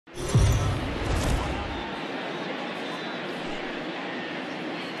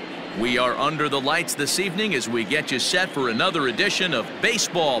We are under the lights this evening as we get you set for another edition of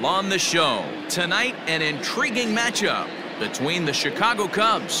Baseball on the Show. Tonight, an intriguing matchup between the Chicago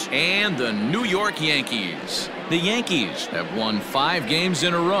Cubs and the New York Yankees. The Yankees have won 5 games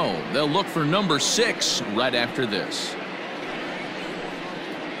in a row. They'll look for number 6 right after this.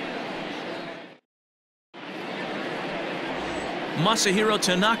 Masahiro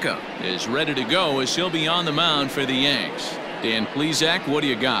Tanaka is ready to go as he'll be on the mound for the Yanks. Dan Plesac, what do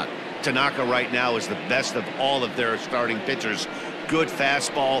you got? Tanaka right now is the best of all of their starting pitchers. Good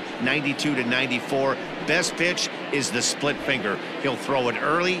fastball, 92 to 94. Best pitch is the split finger. He'll throw it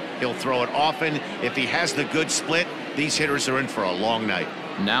early. He'll throw it often. If he has the good split, these hitters are in for a long night.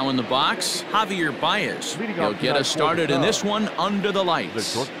 Now in the box, Javier Baez. He'll get us started in this one under the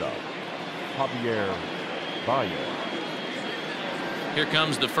lights. Javier Baez. Here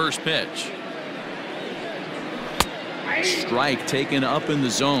comes the first pitch. Strike taken up in the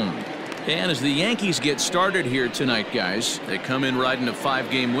zone. And as the Yankees get started here tonight, guys, they come in riding a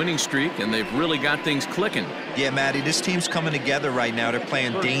 5-game winning streak, and they've really got things clicking. Yeah, Matty, this team's coming together right now. They're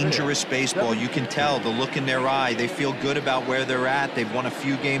playing dangerous baseball. You can tell the look in their eye. They feel good about where they're at. They've won a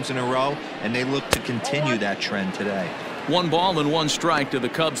few games in a row, and they look to continue that trend today. 1 ball and 1 strike to the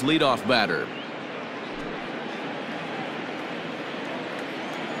Cubs leadoff batter.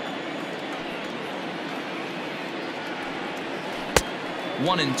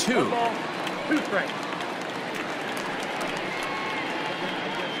 One and 2. 2 strikes.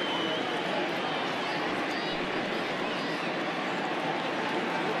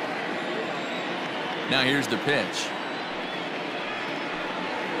 Now here's the pitch.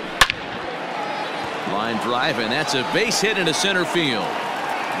 Line drive, and that's a base hit into center field.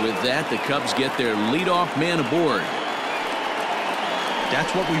 With that, the Cubs get their leadoff man aboard.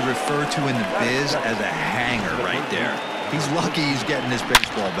 That's what we refer to in the biz as a hanger right there. He's lucky he's getting his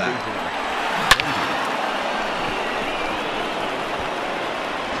baseball back.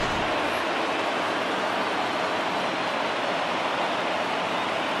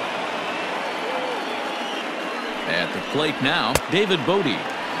 At the plate now, David Bodie.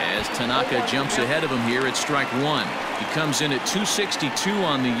 As Tanaka jumps ahead of him here at strike 1. He comes in at 262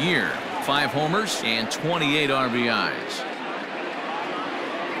 on the year. 5 homers and 28 RBIs.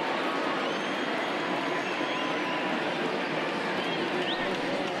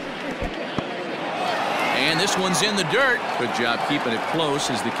 And this one's in the dirt. Good job keeping it close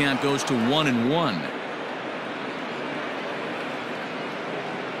as the count goes to 1-1.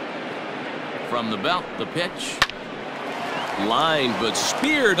 From the belt, the pitch. Line, but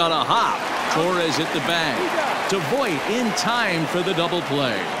speared on a hop. Torres hit the bag. To Voit in time for the double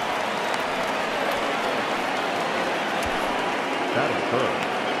play. That is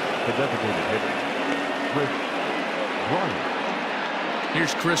the designated hitter, Chris Bryant.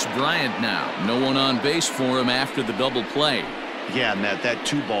 Here's Chris Bryant now. No one on base for him after the double play. Yeah, Matt, that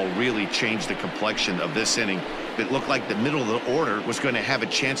 2-ball really changed the complexion of this inning. It looked like the middle of the order was going to have a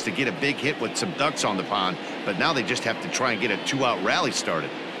chance to get a big hit with some ducks on the pond, but now they just have to try and get a 2-out rally started.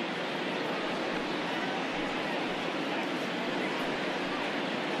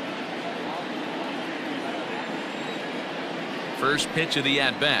 First pitch of the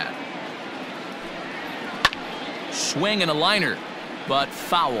at-bat. Swing and a liner, but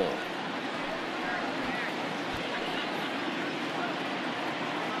foul.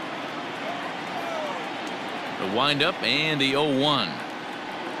 The windup and the 0-1.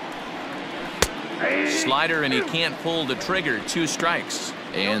 Slider, and he can't pull the trigger. 2 strikes.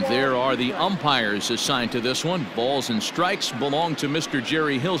 And there are the umpires assigned to this one. Balls and strikes belong to Mr.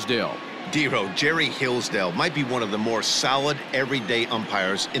 Jerry Hillsdale. Dero, Jerry Hillsdale might be one of the more solid everyday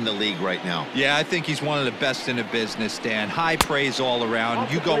umpires in the league right now. Yeah, I think he's one of the best in the business, Dan. High praise all around.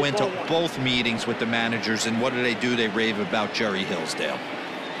 You go into both meetings with the managers, and what do? They rave about Jerry Hillsdale.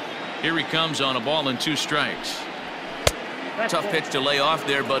 Here he comes on a ball and 2 strikes. Tough pitch to lay off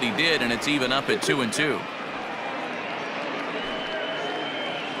there, but he did, and it's even up at 2-2.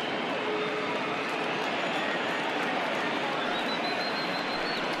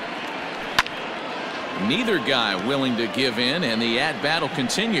 Neither guy willing to give in, and the at-bat will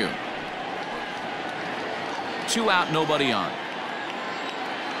continue. 2 out, nobody on.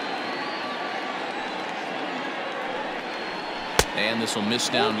 And this will miss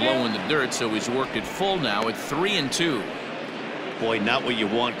down low in the dirt, so he's worked it full now at 3-2. Boy, not what you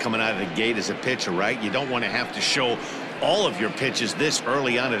want coming out of the gate as a pitcher, right? You don't want to have to show all of your pitches this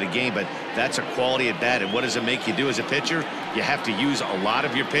early on in the game, but that's a quality at bat. And what does it make you do as a pitcher? You have to use a lot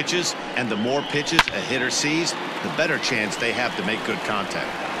of your pitches, and the more pitches a hitter sees, the better chance they have to make good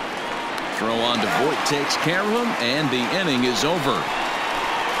contact. Throw on to Voit takes care of him, and the inning is over.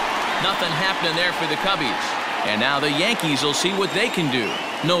 Nothing happening there for the Cubbies. And now the Yankees will see what they can do.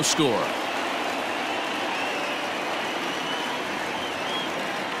 No score.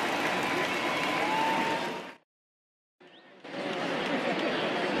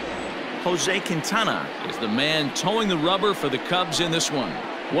 Jose Quintana is the man towing the rubber for the Cubs in this one.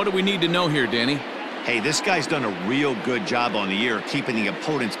 What do we need to know here, Danny? Hey, this guy's done a real good job on the year keeping the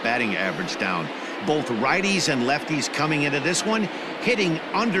opponent's batting average down. Both righties and lefties coming into this one, hitting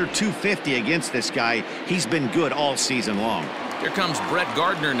under 250 against this guy. He's been good all season long. Here comes Brett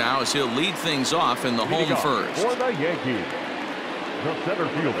Gardner now as he'll lead things off in the home first. For the Yankees, the center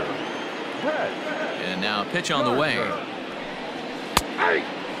fielder, Brett. And now a pitch on the way.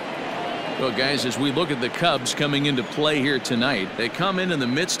 Well, guys, as we look at the Cubs coming into play here tonight, they come in the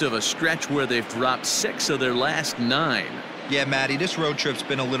midst of a stretch where they've dropped 6 of their last 9. Yeah, Matty, this road trip's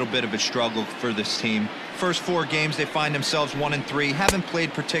been a little bit of a struggle for this team. First 4 games, they find themselves 1-3, haven't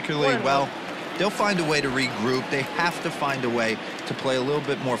played particularly well. They'll find a way to regroup. They have to find a way to play a little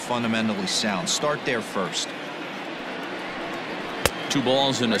bit more fundamentally sound. Start there first. 2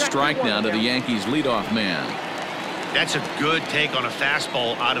 balls and a strike now to the Yankees leadoff man. That's a good take on a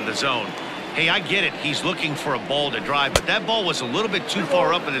fastball out of the zone. Hey, I get it. He's looking for a ball to drive, but that ball was a little bit too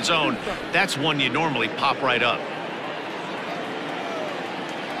far up in the zone. That's one you normally pop right up.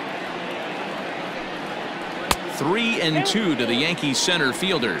 3-2 to the Yankees center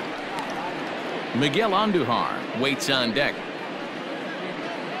fielder. Miguel Andujar waits on deck.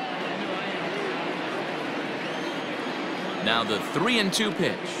 Now the 3-2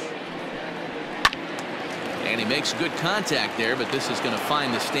 pitch. And he makes good contact there, but this is going to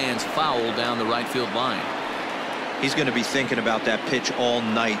find the stands foul down the right field line. He's going to be thinking about that pitch all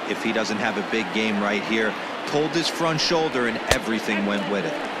night if he doesn't have a big game right here. Pulled his front shoulder and everything went with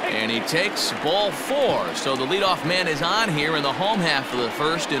it. And he takes ball 4. So the leadoff man is on here in the home half of the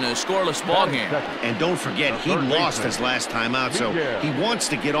first in a scoreless ball game. And don't forget, he lost his last time out, so he wants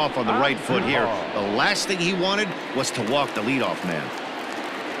to get off on the right foot here. The last thing he wanted was to walk the leadoff man.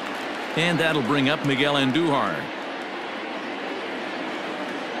 And that'll bring up Miguel Andujar.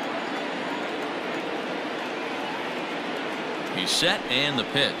 He's set and the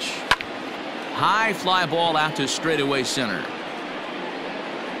pitch. High fly ball out to straightaway center.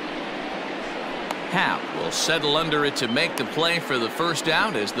 Happ will settle under it to make the play for the first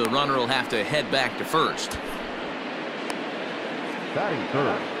out as the runner will have to head back to first. Batting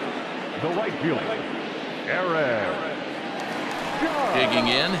third, the right fielder, Aaron. Digging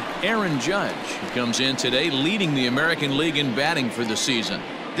in, Aaron Judge, who comes in today leading the American League in batting for the season.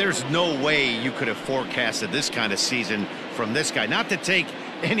 There's no way you could have forecasted this kind of season from this guy. Not to take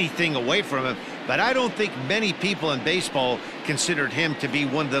anything away from him, but I don't think many people in baseball considered him to be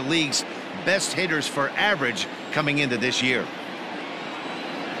one of the league's best hitters for average coming into this year.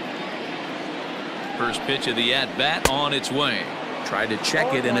 First pitch of the at-bat on its way. Tried to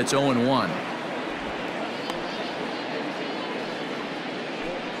check it, and it's 0-1.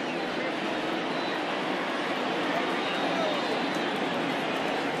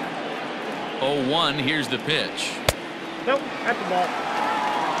 Here's the pitch. Nope, at the ball.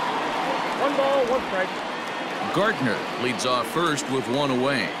 1 ball, 1 strike. Gardner leads off first with 1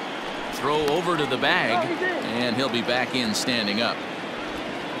 away. Throw over to the bag, and he'll be back in standing up.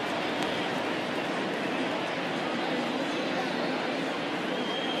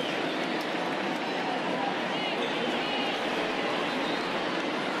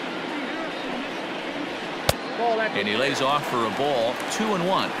 And he lays off for a ball,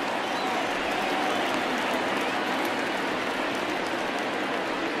 2-1.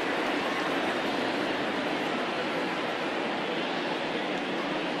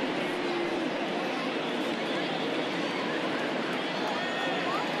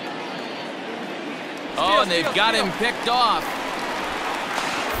 Oh, and they've got him picked off.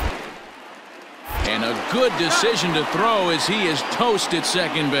 And a good decision to throw as he is toast at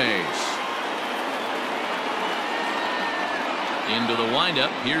second base. Into the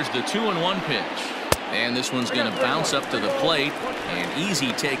windup. Here's the 2-1 pitch. And this one's going to bounce up to the plate. An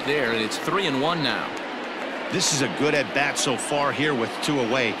easy take there, and it's 3-1 now. This is a good at-bat so far here with 2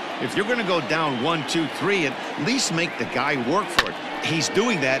 away. If you're going to go down 1, 2, 3, at least make the guy work for it. He's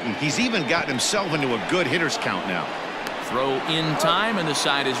doing that, and he's even gotten himself into a good hitter's count now. Throw in time, and the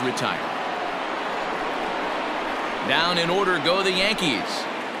side is retired. Down in order go the Yankees.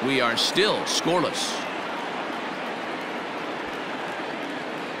 We are still scoreless.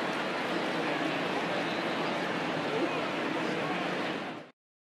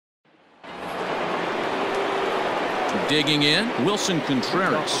 Digging in, Wilson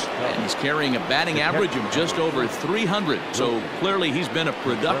Contreras. And he's carrying a batting average of just over 300. So clearly he's been a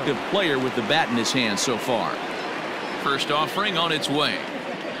productive player with the bat in his hand so far. First offering on its way.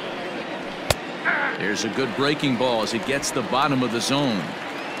 There's a good breaking ball as it gets the bottom of the zone.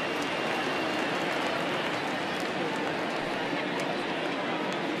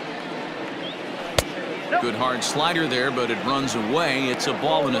 Good hard slider there, but it runs away. It's a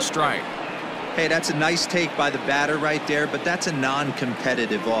ball and a strike. Hey, that's a nice take by the batter right there, but that's a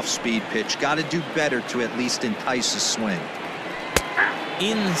non-competitive off-speed pitch. Got to do better to at least entice a swing.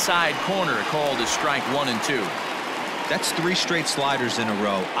 Inside corner called as strike 1 and 2. That's 3 straight sliders in a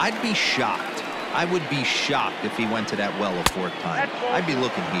row. I'd be shocked. I would be shocked if he went to that well a 4th time. I'd be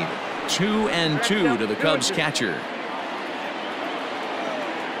looking heated. 2 and 2 to the Cubs catcher.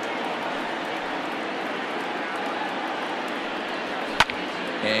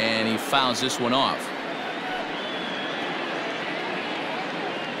 And he fouls this one off.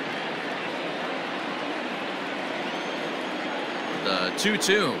 The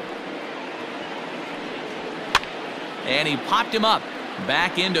 2-2. And he popped him up.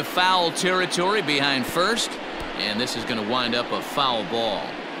 Back into foul territory behind first. And this is going to wind up a foul ball.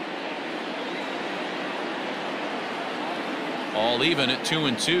 All even at 2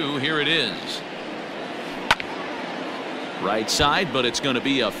 and 2. Here it is. Right side, but it's going to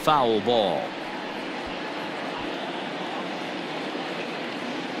be a foul ball.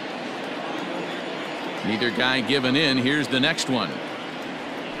 Neither guy giving in. Here's the next one. We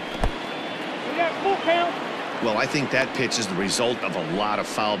got full count. Well, I think that pitch is the result of a lot of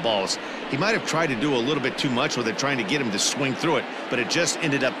foul balls. He might have tried to do a little bit too much with it, trying to get him to swing through it, but it just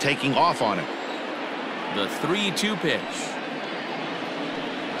ended up taking off on him. The 3-2 pitch.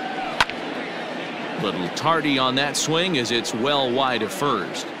 Little tardy on that swing as it's well wide of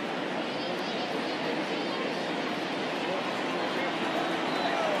first.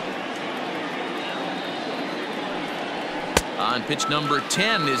 On pitch number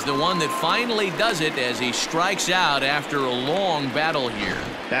 10 is the one that finally does it as he strikes out after a long battle here.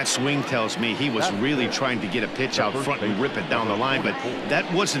 That swing tells me he was really trying to get a pitch out front and rip it down the line, but that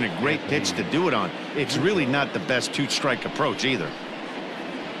wasn't a great pitch to do it on. It's really not the best 2-strike approach either.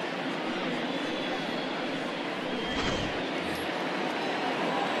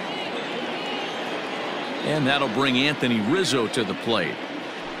 And that'll bring Anthony Rizzo to the plate.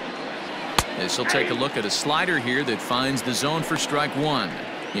 As he'll take a look at a slider here that finds the zone for strike 1.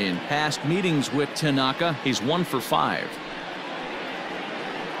 In past meetings with Tanaka, he's 1 for 5.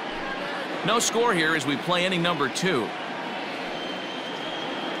 No score here as we play inning number 2.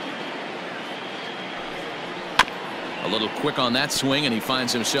 A little quick on that swing, and he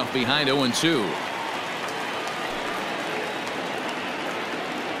finds himself behind 0-2.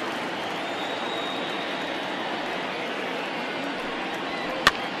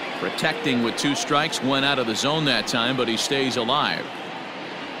 Protecting with 2 strikes, went out of the zone that time, but he stays alive.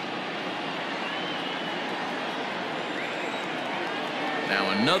 Now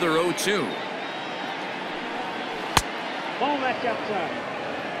another 0-2. Ball match outside.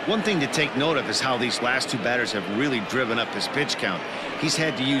 One thing to take note of is how these last 2 batters have really driven up his pitch count. He's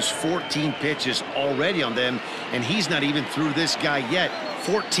had to use 14 pitches already on them, and he's not even through this guy yet.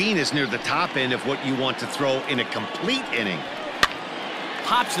 14 is near the top end of what you want to throw in a complete inning.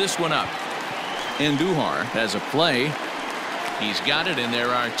 Pops this one up. Andujar has a play. He's got it, and there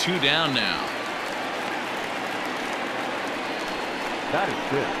are 2 down now. That is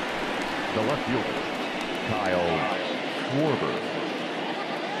good. The left fielder, Kyle Schwarber.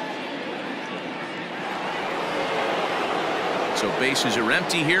 So bases are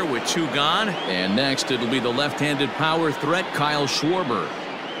empty here with 2 gone. And next it'll be the left-handed power threat, Kyle Schwarber.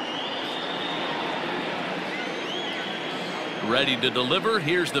 Ready to deliver.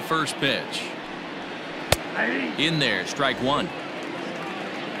 Here's the first pitch. In there, strike 1.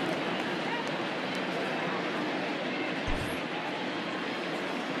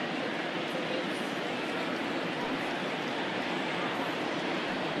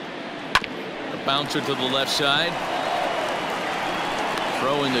 A bouncer to the left side.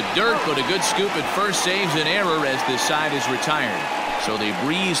 Throw in the dirt, but a good scoop at first saves an error as this side is retired. So they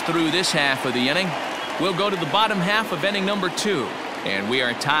breeze through this half of the inning. We'll go to the bottom half of inning number 2, and we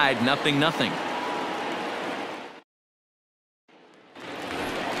are tied 0-0.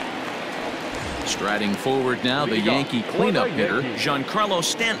 Striding forward now, the Yankee cleanup hitter, Giancarlo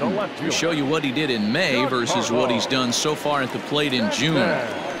Stanton, to show you what he did in May versus what he's done so far at the plate in June.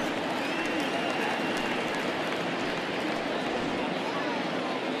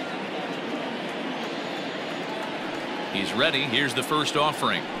 He's ready. Here's the first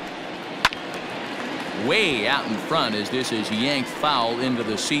offering. way out in front as this is yanked foul into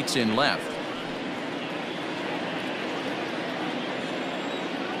the seats in left.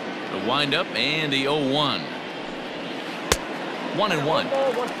 The windup and the 0-1. 1-1. 1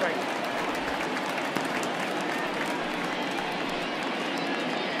 ball, 1 strike.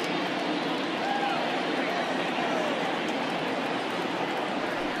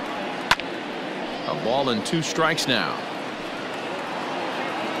 A ball and 2 strikes now.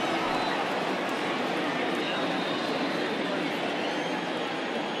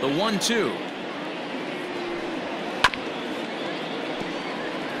 The 1-2.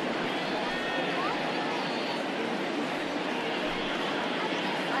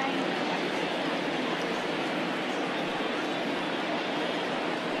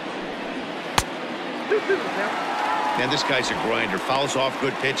 Man, this guy's a grinder. Fouls off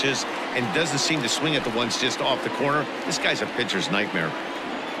good pitches and doesn't seem to swing at the ones just off the corner. This guy's a pitcher's nightmare.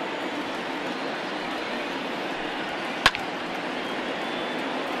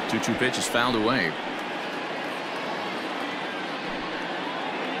 Two pitches fouled away.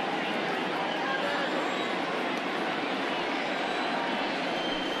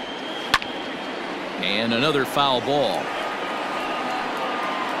 And another foul ball.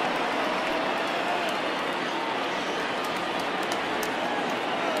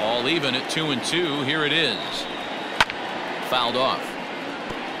 All even at 2-2. Here it is. Fouled off.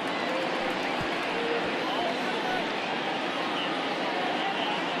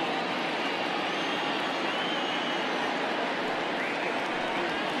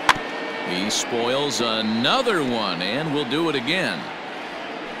 He spoils another one, and will do it again.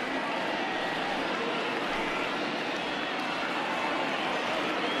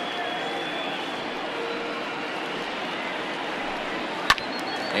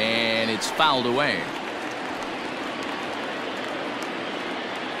 And it's fouled away.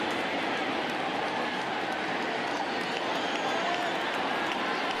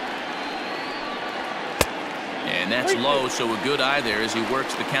 And that's low, so a good eye there as he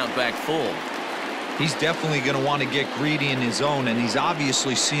works the count back full. He's definitely going to want to get greedy in his zone, and he's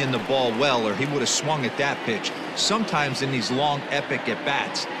obviously seeing the ball well, or he would have swung at that pitch. Sometimes in these long, epic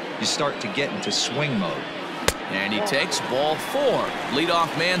at-bats, you start to get into swing mode. And he takes ball 4.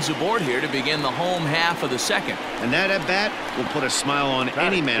 Leadoff man's aboard here to begin the home half of the second. And that at-bat will put a smile on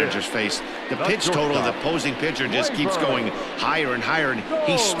any manager's face. The pitch total of the opposing pitcher just keeps going higher and higher, and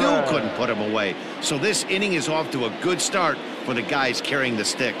he still couldn't put him away. So this inning is off to a good start for the guys carrying the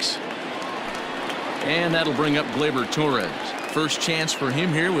sticks. And that'll bring up Gleyber Torres. First chance for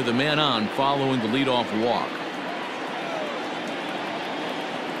him here with a man on following the leadoff walk.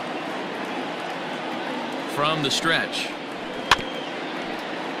 From the stretch.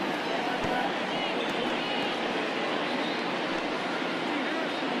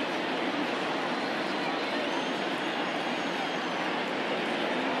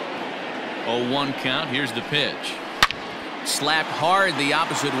 Oh, 1 count. Here's the pitch. Slapped hard the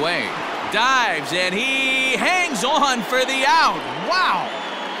opposite way. Dives, and he hangs on for the out. Wow.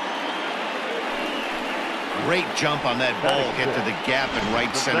 Great jump on that ball, hit to the gap in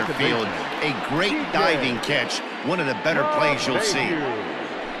right center field. A great diving catch. One of the better plays you'll see.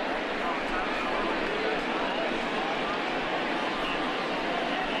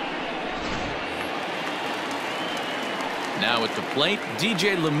 Now at the plate,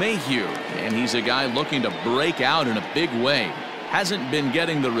 DJ LeMahieu, and he's a guy looking to break out in a big way. Hasn't been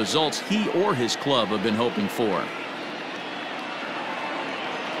getting the results he or his club have been hoping for.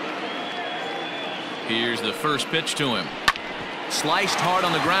 Here's the first pitch to him. Sliced hard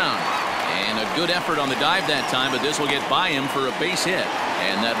on the ground. And a good effort on the dive that time, but this will get by him for a base hit.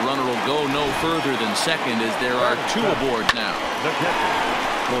 And that runner will go no further than second as there are 2 aboard now.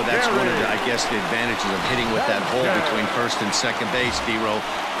 Well, that's one of the, I guess, the advantages of hitting with that hole between first and second base, D-Row.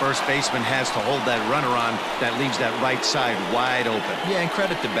 First baseman has to hold that runner on. That leaves that right side wide open. Yeah, and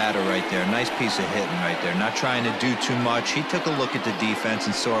credit the batter right there. Nice piece of hitting right there. Not trying to do too much. He took a look at the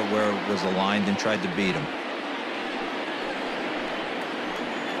defense and saw where it was aligned and tried to beat him.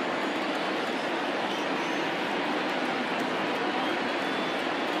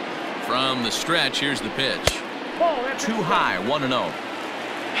 From the stretch, here's the pitch. Too high, 1-0.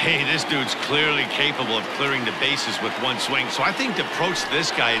 Hey, this dude's clearly capable of clearing the bases with one swing. So I think the approach to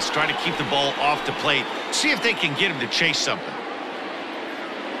this guy is try to keep the ball off the plate. See if they can get him to chase something.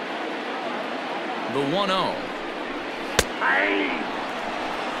 The 1-0.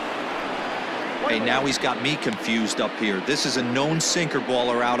 Hey, now he's got me confused up here. This is a known sinker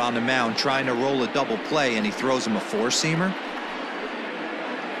baller out on the mound trying to roll a double play, and he throws him a 4-seamer.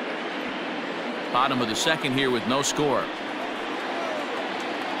 Bottom of the second here with no score.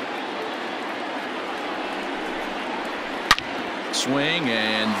 swing,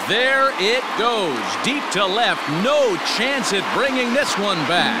 and there it goes. Deep to left. No chance at bringing this one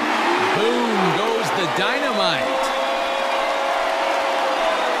back. Boom goes the dynamite.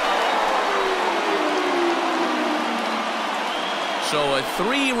 So a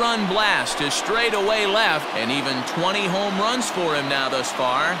 3-run blast to straightaway left, and even 20 home runs for him now thus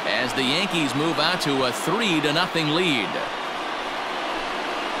far as the Yankees move out to a 3-0 lead.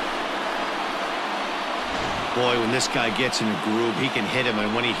 Boy, when this guy gets in a groove, he can hit him,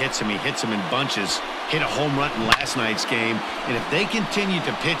 and when he hits him in bunches. Hit a home run in last night's game, and if they continue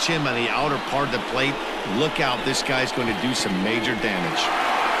to pitch him on the outer part of the plate, look out, this guy's going to do some major damage.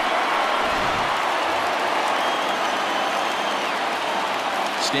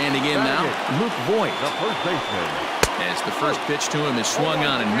 Standing in now, Luke Voigt, the first baseman. as the first pitch to him is swung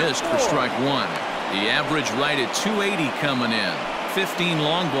on and missed for strike one. The average right at 280 coming in. 15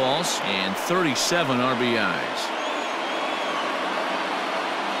 long balls and 37 RBIs.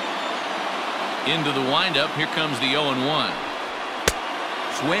 Into the windup. Here comes the 0-1.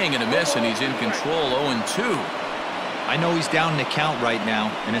 Swing and a miss, and he's in control. 0-2. I know he's down in the count right now,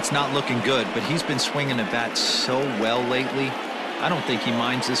 and it's not looking good, but he's been swinging the bat so well lately. I don't think he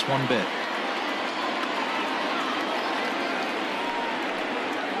minds this one bit.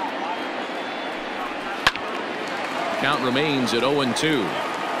 Count remains at 0-2.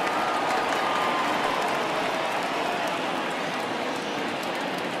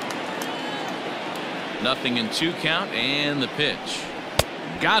 Nothing in 2 count, and the pitch.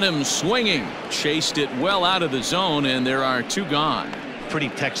 Got him swinging. Chased it well out of the zone, and there are 2 gone. Pretty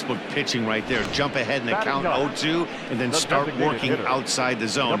textbook pitching right there. Jump ahead in the count 0-2 and then start working outside the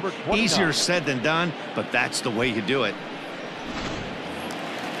zone. Easier said than done, but that's the way you do it.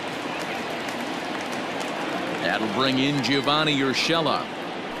 That'll bring in Giovanni Urshela,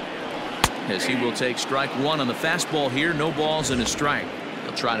 as he will take strike 1 on the fastball here. No balls and a strike.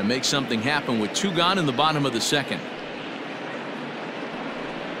 He'll try to make something happen with 2 gone in the bottom of the second.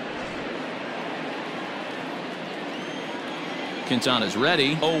 Quintana's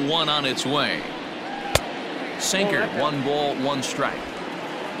ready. 0-1 on its way. Sinker. 1 ball, 1 strike.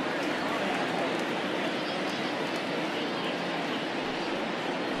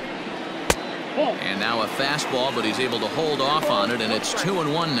 And now a fastball, but he's able to hold off on it, and it's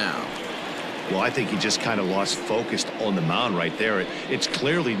 2-1 now. Well, I think he just kind of lost focus on the mound right there. It's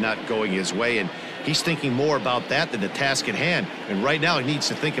clearly not going his way, and he's thinking more about that than the task at hand. And right now he needs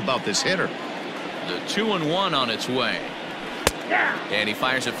to think about this hitter. The 2-1 on its way. And he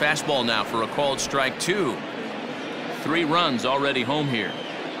fires a fastball now for a called strike 2. 3 runs already home here.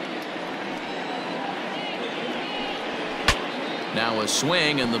 Now a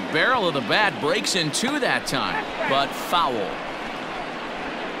swing, and the barrel of the bat breaks in 2 that time, but foul.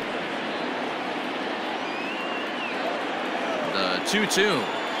 The 2-2.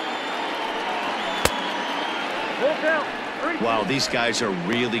 Wow, these guys are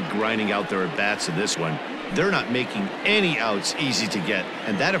really grinding out their at-bats in this one. They're not making any outs easy to get,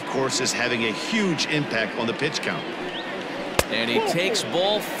 and that, of course, is having a huge impact on the pitch count. And he takes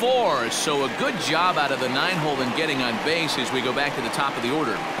ball 4, so a good job out of the 9-hole in getting on base as we go back to the top of the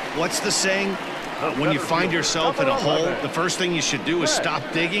order. What's the saying? When you find yourself in a hole, the first thing you should do is stop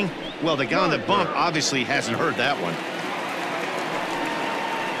digging. Well, the guy on the bump obviously hasn't heard that one.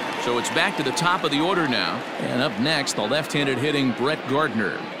 So it's back to the top of the order now. And up next, the left-handed hitting Brett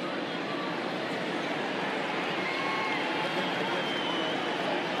Gardner.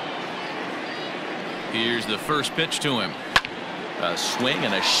 Here's the first pitch to him. A swing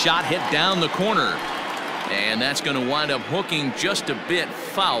and a shot hit down the corner. And that's going to wind up hooking just a bit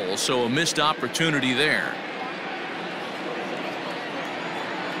foul, so a missed opportunity there.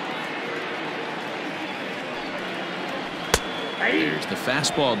 There's the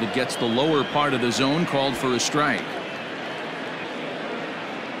fastball that gets the lower part of the zone, called for a strike.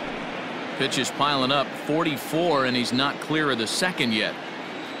 Pitch is piling up, 44, and he's not clear of the second yet.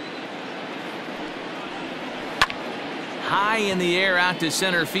 High in the air out to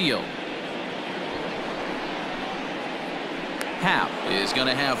center field. Happ is going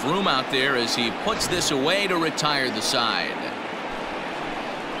to have room out there as he puts this away to retire the side.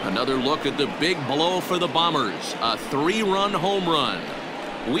 Another look at the big blow for the Bombers. A 3-run home run.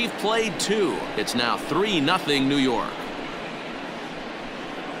 We've played 2. It's now 3-0 New York.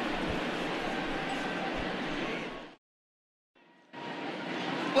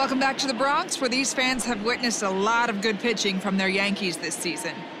 Welcome back to the Bronx, where these fans have witnessed a lot of good pitching from their Yankees this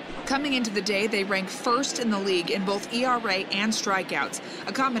season. Coming into the day, they rank first in the league in both ERA and strikeouts,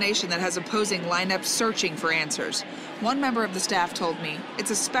 a combination that has opposing lineups searching for answers. One member of the staff told me,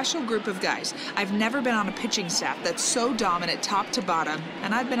 "It's a special group of guys. I've never been on a pitching staff that's so dominant top to bottom,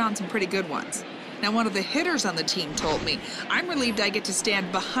 and I've been on some pretty good ones." Now, one of the hitters on the team told me, "I'm relieved I get to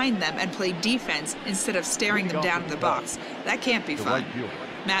stand behind them and play defense instead of staring them down in the box. That can't be fun."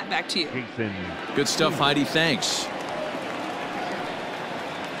 Matt, back to you. Good stuff, Heidi. Thanks.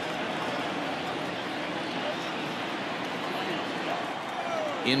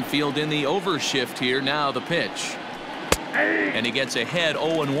 Infield in the overshift here. Now the pitch. And he gets ahead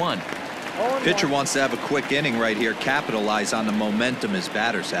 0-1. Pitcher wants to have a quick inning right here, capitalize on the momentum his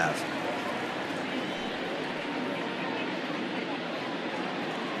batters have.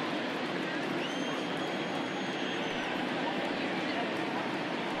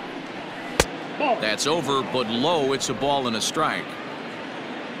 That's over, but low. It's a ball and a strike.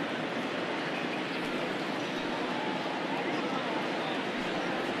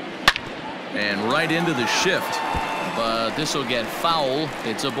 And right into the shift, but this will get foul.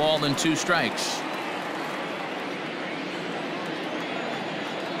 It's a ball and 2 strikes.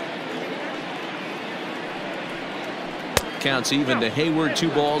 Counts even to Hayward. 2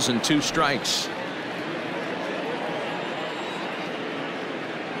 balls and 2 strikes.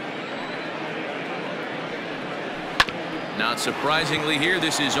 Not surprisingly here,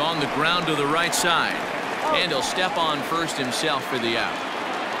 this is on the ground to the right side. And he'll step on first himself for the out.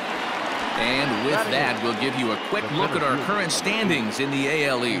 And with that, we'll give you a quick look at our current standings in the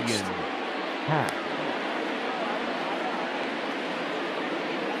AL East.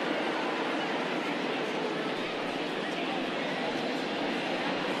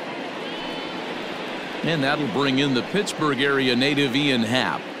 And that'll bring in the Pittsburgh area native Ian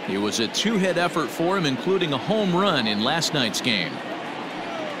Happ. It was a 2-hit effort for him, including a home run in last night's game.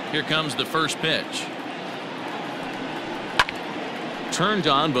 Here comes the first pitch. Turned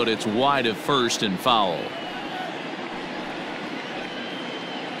on, but it's wide of first and foul.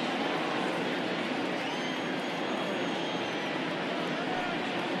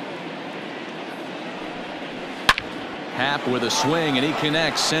 Happ with a swing, and he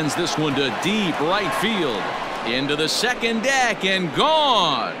connects, sends this one to deep right field. Into the second deck and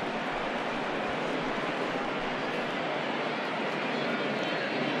gone.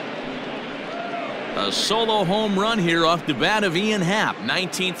 A solo home run here off the bat of Ian Happ.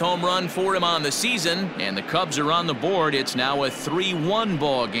 19th home run for him on the season, and the Cubs are on the board. It's now a 3-1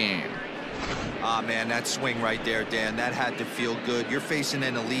 ball game. Ah, man, that swing right there, Dan, that had to feel good. You're facing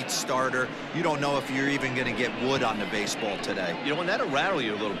an elite starter. You don't know if you're even going to get wood on the baseball today. You know, when that'll rattle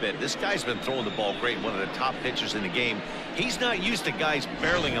you a little bit. This guy's been throwing the ball great, one of the top pitchers in the game. He's not used to guys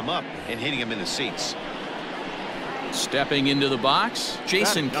barreling him up and hitting him in the seats. Stepping into the box,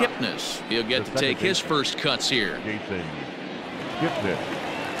 Jason Kipnis. He'll get to take his first cuts here. Jason Kipnis.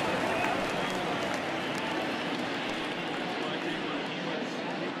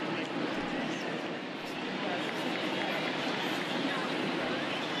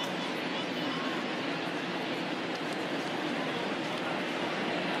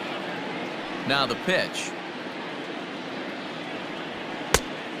 Now the pitch.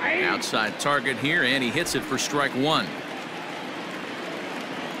 Outside target here, and he hits it for strike 1.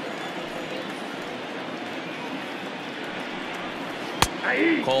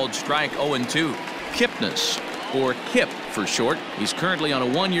 Called strike 0-2. Kipnis, or Kip for short. He's currently on a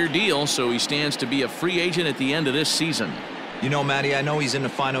 1-year deal, so he stands to be a free agent at the end of this season. You know, Matty, I know he's in the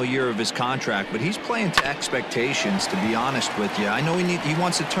final year of his contract, but he's playing to expectations, to be honest with you. I know he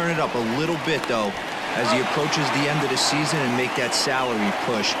wants to turn it up a little bit, though, as he approaches the end of the season and make that salary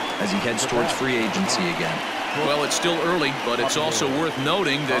push as he heads towards free agency again. Well, it's still early, but it's also worth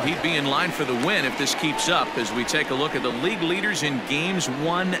noting that he'd be in line for the win if this keeps up as we take a look at the league leaders in games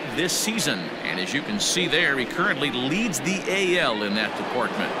won this season. And as you can see there, he currently leads the AL in that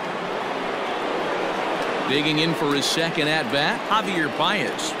department. Digging in for his second at-bat, Javier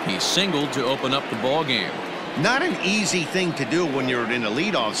Baez. He singled to open up the ball game. Not an easy thing to do when you're in a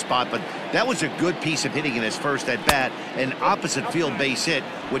leadoff spot, but that was a good piece of hitting in his first at-bat, an opposite field base hit,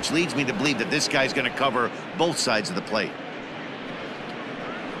 which leads me to believe that this guy's going to cover both sides of the plate.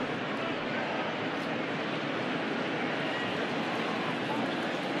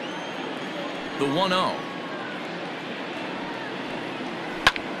 The 1-0.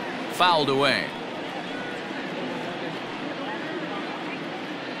 Fouled away.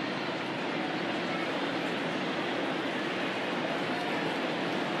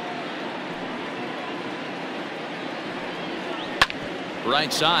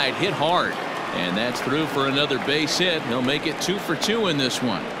 Right side, hit hard, and that's through for another base hit. He'll make it 2 for 2 in this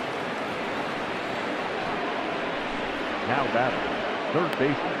one. Now batting, third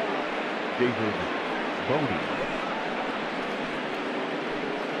baseman, David Bodie.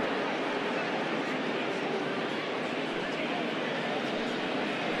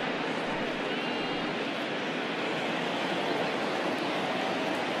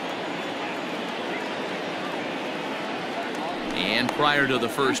 And prior to the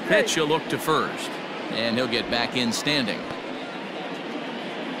first pitch, he'll look to first. And he'll get back in standing.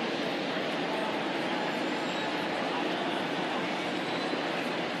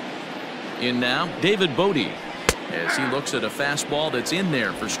 In now, David Bodie, as he looks at a fastball that's in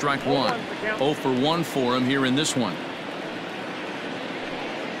there for strike one. 0 for 1 for him here in this one.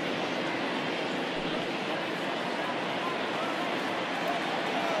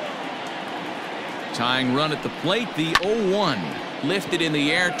 Tying run at the plate, the 0-1. Lifted in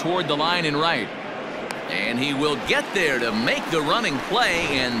the air toward the line and right. And he will get there to make the running play,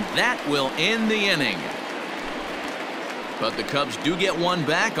 and that will end the inning. But the Cubs do get one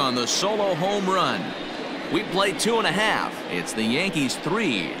back on the solo home run. We play 2.5. It's the Yankees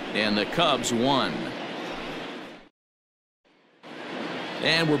 3 and the Cubs 1.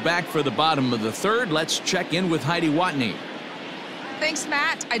 And we're back for the bottom of the third. Let's check in with Heidi Watney. Thanks,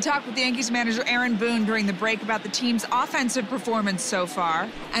 Matt. I talked with Yankees manager Aaron Boone during the break about the team's offensive performance so far,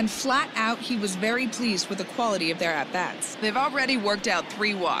 and flat out, he was very pleased with the quality of their at-bats. They've already worked out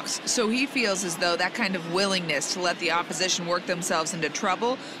 3 walks, so he feels as though that kind of willingness to let the opposition work themselves into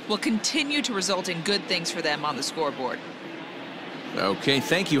trouble will continue to result in good things for them on the scoreboard. Okay,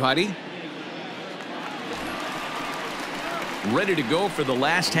 thank you, Heidi. Ready to go for the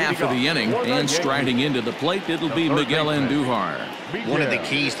last half of the inning, and striding into the plate, it'll be Miguel Andujar. One of the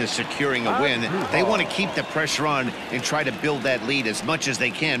keys to securing a win, they want to keep the pressure on and try to build that lead as much as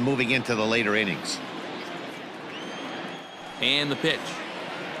they can moving into the later innings. And the pitch.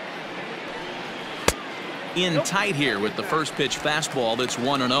 In tight here with the first pitch fastball that's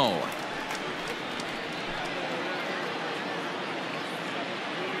 1-0.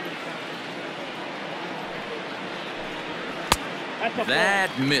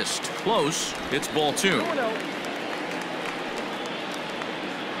 That missed. Close. It's ball 2.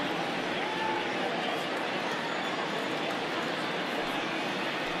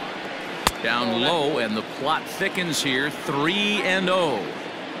 Down low, and the plot thickens here. 3-0.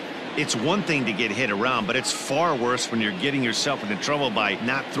 It's one thing to get hit around, but it's far worse when you're getting yourself into trouble by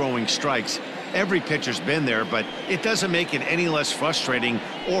not throwing strikes. Every pitcher's been there, but it doesn't make it any less frustrating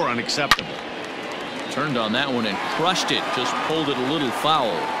or unacceptable. Turned on that one and crushed it. Just pulled it a little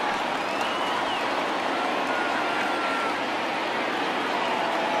foul.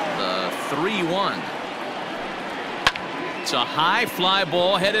 The 3-1. It's a high fly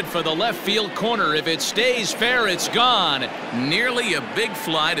ball headed for the left field corner. If it stays fair, it's gone. Nearly a big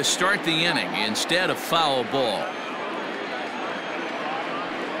fly to start the inning. Instead, a foul ball.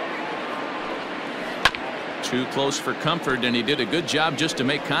 Too close for comfort, and he did a good job just to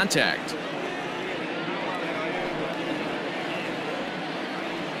make contact.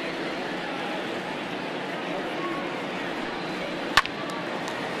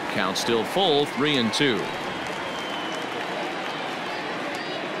 Count still full, 3-2.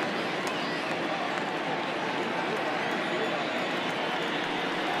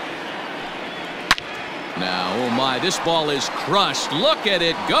 Now, oh my, this ball is crushed. Look at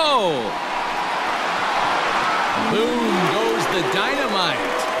it go. Boom goes the dynamite.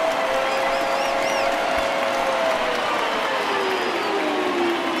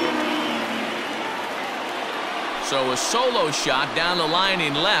 So a solo shot down the line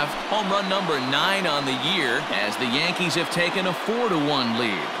in left. Home run number 9 on the year, as the Yankees have taken a 4-1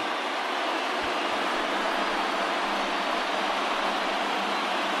 lead.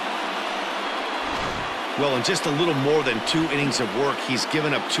 Well, in just a little more than 2 innings of work, he's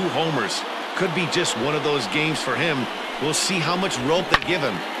given up 2 homers. Could be just one of those games for him. We'll see how much rope they give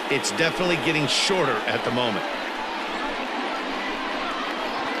him. It's definitely getting shorter at the moment.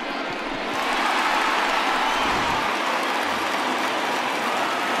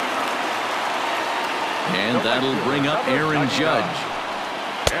 And that'll bring up Aaron Judge,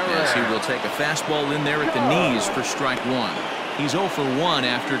 as he will take a fastball in there at the knees for strike 1. He's 0 for 1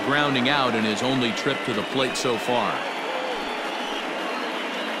 after grounding out in his only trip to the plate so far.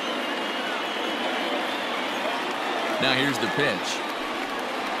 Now here's the pitch.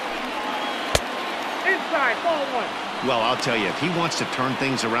 Inside, ball 1. Well, I'll tell you, if he wants to turn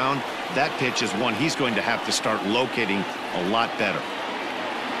things around, that pitch is one he's going to have to start locating a lot better.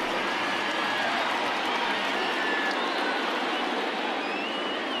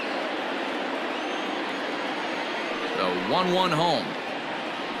 The 1-1 home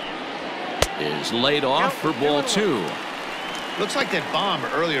is laid off for ball 2. Looks like that bomb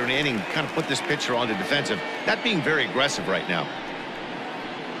earlier in the inning kind of put this pitcher on the defensive, not being very aggressive right now.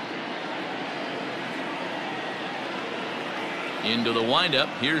 Into the windup.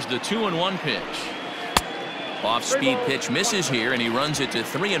 Here's the 2-1 pitch. Off-speed pitch misses here, and he runs it to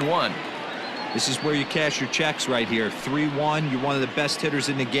 3-1. This is where you cash your checks right here. 3-1. You're one of the best hitters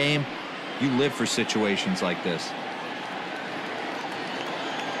in the game. You live for situations like this.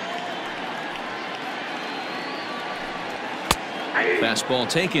 Fastball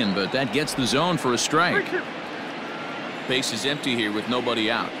taken, but that gets the zone for a strike. Base is empty here with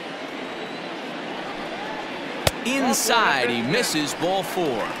nobody out. Inside, he misses, ball 4.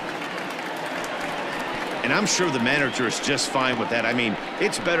 And I'm sure the manager is just fine with that. I mean,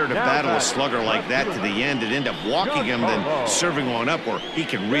 it's better to battle a slugger like that to the end and end up walking him than serving one up where he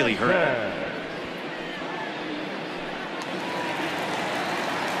can really hurt him.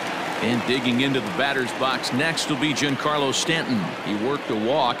 And digging into the batter's box next will be Giancarlo Stanton. He worked a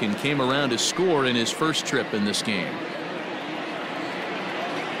walk and came around to score in his first trip in this game.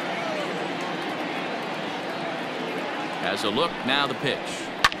 Has a look, now the pitch.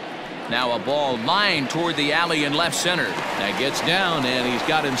 Now a ball lined toward the alley in left center. That gets down, and he's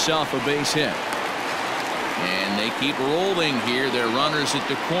got himself a base hit. And they keep rolling here. They're runners at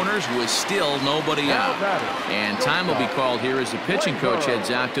the corners with still nobody out. And time will be called here as the pitching coach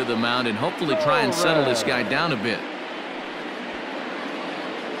heads out to the mound and hopefully try and settle this guy down a bit.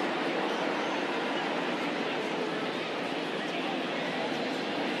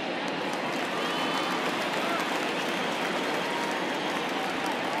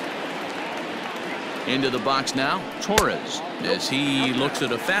 Into the box now, Torres, as he looks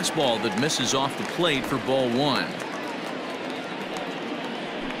at a fastball that misses off the plate for ball 1.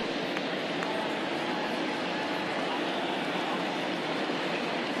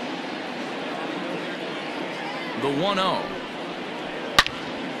 The 1-0.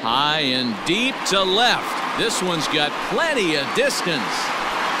 High and deep to left. This one's got plenty of distance.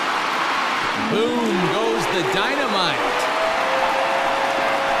 Boom goes the dynamite.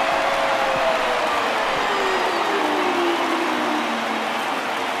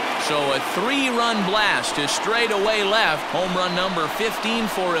 So a 3-run blast to straightaway left. Home run number 15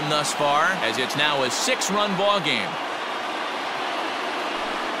 for him thus far, as it's now a 6-run ball game.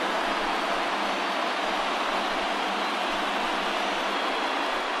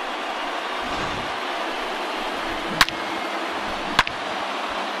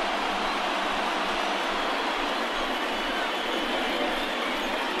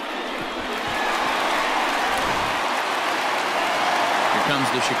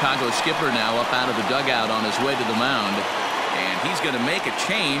 Comes the Chicago skipper now up out of the dugout on his way to the mound, and he's going to make a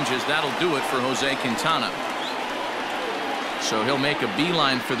change, as that'll do it for Jose Quintana. So he'll make a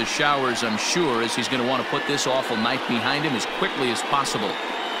beeline for the showers, I'm sure, as he's going to want to put this awful night behind him as quickly as possible.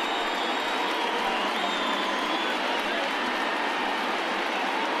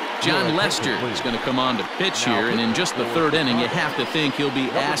 John Lester is going to come on to pitch here, and in just the 3rd inning, you have to think he'll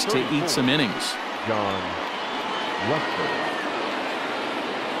be asked to eat some innings. John Lester.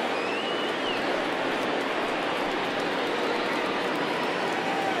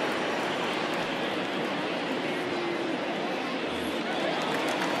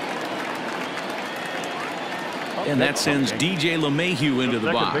 And that sends DJ LeMahieu into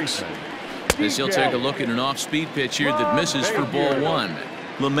the box, as he'll take a look at an off-speed pitch here that misses for ball 1.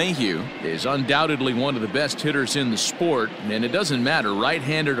 LeMahieu is undoubtedly one of the best hitters in the sport, and it doesn't matter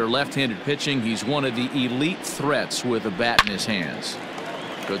right-handed or left-handed pitching. He's one of the elite threats with a bat in his hands.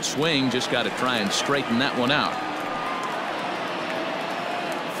 Good swing, just got to try and straighten that one out.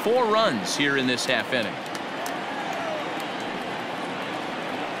 4 runs here in this half inning.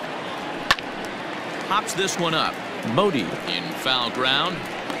 Pops this one up. Bodie in foul ground,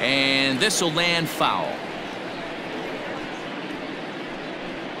 and this will land foul.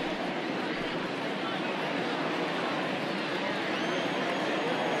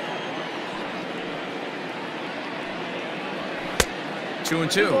 Two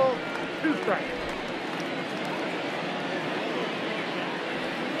and two. 2 strikes.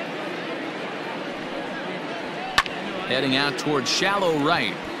 Heading out towards shallow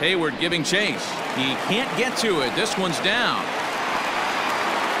right. Hayward giving chase. He can't get to it. This one's down.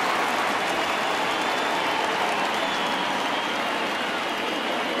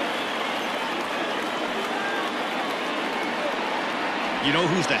 You know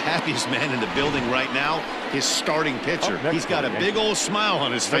who's the happiest man in the building right now? His starting pitcher. He's got a big old smile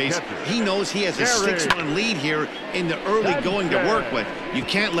on his face. He knows he has a 6-run lead here in the early going to work with. You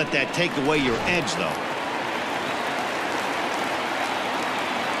can't let that take away your edge, though.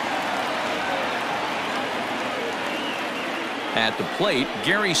 At the plate,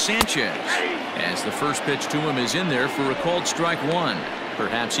 Gary Sanchez. As the first pitch to him is in there for a called strike one.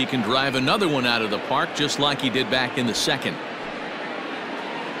 Perhaps he can drive another one out of the park just like he did back in the second.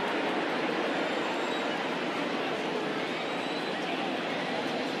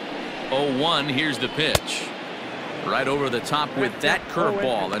 Oh, 1, here's the pitch. Right over the top with that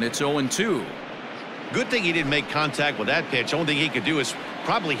curveball, and it's 0-2. Good thing he didn't make contact with that pitch. Only thing he could do is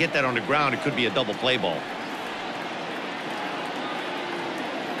probably hit that on the ground. It could be a double play ball.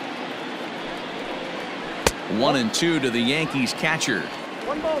 One and two to the Yankees catcher.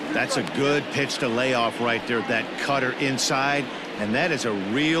 That's a good pitch to lay off right there. That cutter inside, and that is a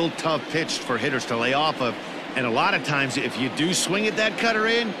real tough pitch for hitters to lay off of. And a lot of times, if you do swing at that cutter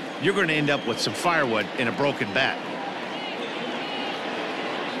in, you're going to end up with some firewood in a broken bat.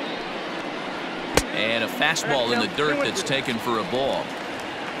 And a fastball in the dirt that's taken for a ball.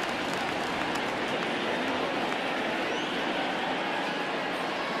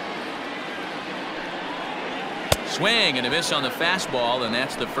 Swing and a miss on the fastball, and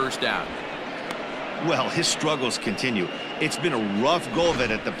that's the first out. Well, his struggles continue. It's been a rough go of it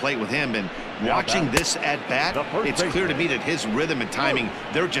at the plate with him, and watching this at bat, it's clear to me that his rhythm and timing,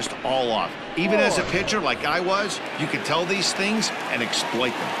 they're just all off. Even as a pitcher like I was, you can tell these things and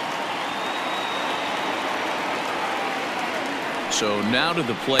exploit them. So now to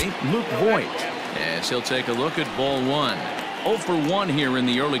the plate, Luke Voigt, as he'll take a look at ball one. 0 for 1 here in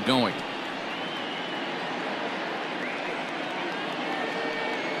the early going.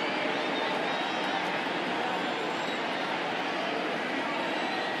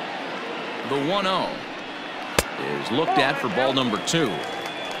 The 1-0 is looked at for ball number 2.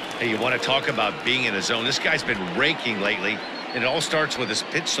 Hey, you want to talk about being in the zone? This guy's been raking lately, and it all starts with his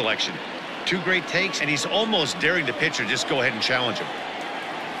pitch selection. 2 great takes, and he's almost daring the pitcher just go ahead and challenge him.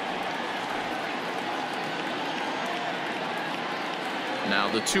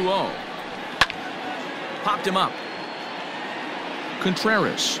 Now the 2-0. Popped him up.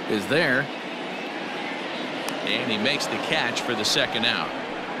 Contreras is there. And he makes the catch for the second out.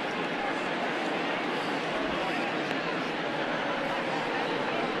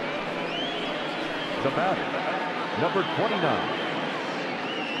 The batter, number 29.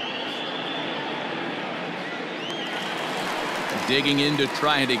 Digging in to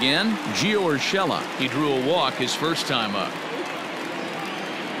try it again, Gio Urshela. He drew a walk his first time up.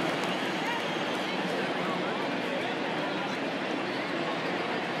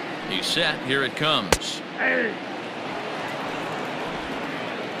 He's set. Here it comes.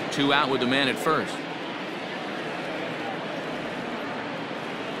 2 out with the man at first.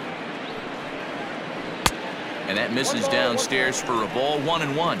 And that misses downstairs for a ball.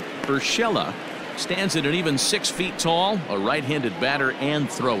 1-1. Urshela stands at an even 6 feet tall, a right-handed batter and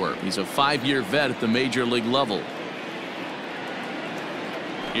thrower. He's a 5-year vet at the major league level.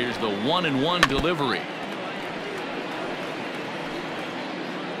 Here's the 1-1 delivery.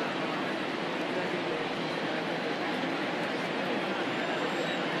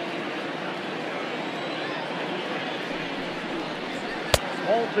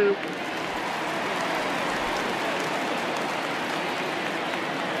 Ball 2.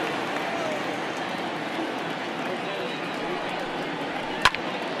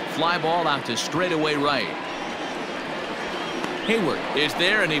 Fly ball out to straightaway right. Hayward is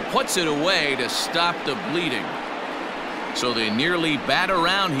there, and he puts it away to stop the bleeding. So they nearly bat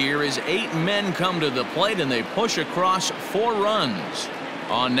around here as 8 men come to the plate, and they push across 4 runs.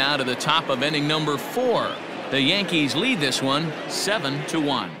 On now to the top of inning number 4. The Yankees lead this one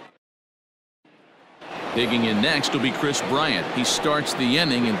 7-1. Digging in next will be Chris Bryant. He starts the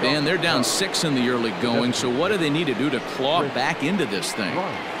inning, and Dan, they're down 6 in the early going. So what do they need to do to claw back into this thing?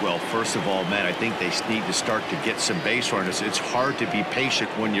 Well, first of all, Matt, I think they need to start to get some base runners. It's hard to be patient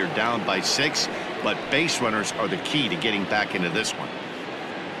when you're down by 6, but base runners are the key to getting back into this one.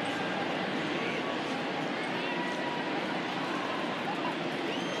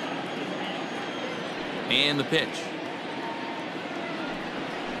 And the pitch.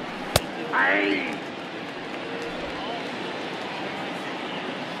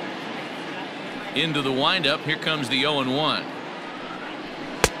 Into the windup. Here comes the 0-1.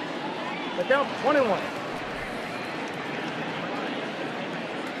 But down 21.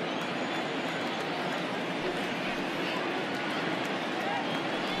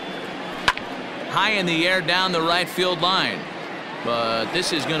 High in the air down the right field line. But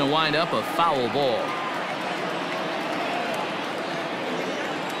this is going to wind up a foul ball.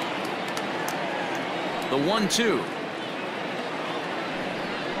 The 1-2.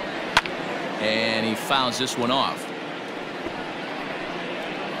 And he fouls this one off.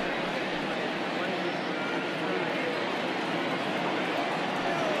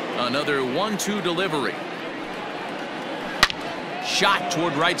 Another 1-2 delivery. Shot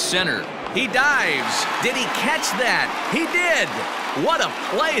toward right center. He dives. Did he catch that? He did. What a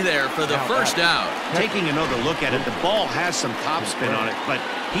play there for the first out. Taking another look at it, the ball has some topspin on it, but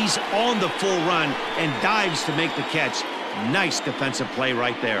he's on the full run and dives to make the catch. Nice defensive play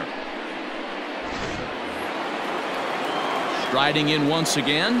right there. Striding in once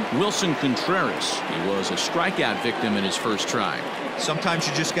again, Wilson Contreras. He was a strikeout victim in his first try. Sometimes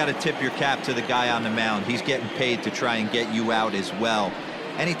you just got to tip your cap to the guy on the mound. He's getting paid to try and get you out as well.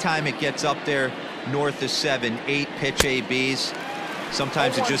 Anytime it gets up there north of 7, 8 pitch ABs,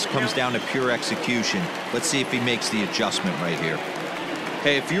 sometimes it just comes down to pure execution. Let's see if he makes the adjustment right here.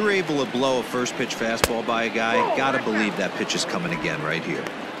 Hey, if you're able to blow a first pitch fastball by a guy, gotta believe that pitch is coming again right here.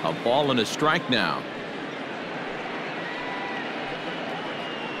 A ball and a strike now.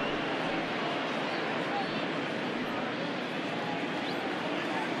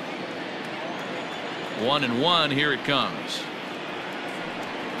 One and one, here it comes.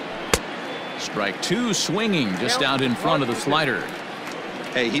 Strike two, swinging just out in front of the slider.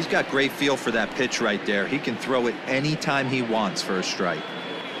 Hey, he's got great feel for that pitch right there. He can throw it anytime he wants for a strike.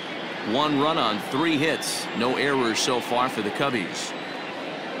 1 run on 3 hits. No errors so far for the Cubbies.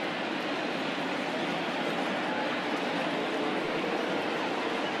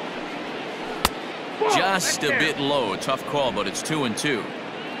 Just a bit low. Tough call, but it's 2-2.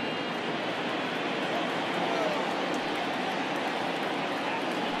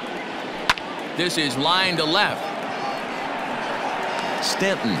 This is line to left.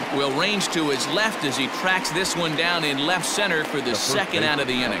 Stanton will range to his left as he tracks this one down in left center for the second out of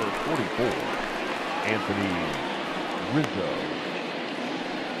the inning. 44, Anthony Rizzo.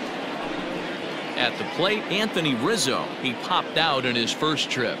 At the plate, Anthony Rizzo. He popped out in his first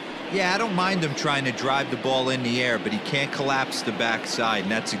trip. Yeah, I don't mind him trying to drive the ball in the air, but he can't collapse the backside,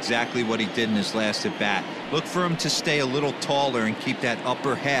 and that's exactly what he did in his last at bat. Look for him to stay a little taller and keep that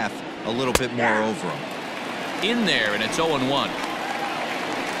upper half a little bit more over him. In there, and it's 0-1.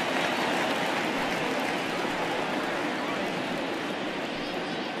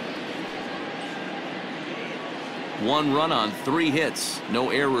 One run on 3 hits.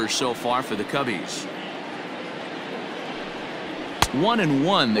 No errors so far for the Cubbies.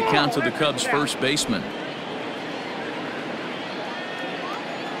 1-1 the count to the Cubs first baseman.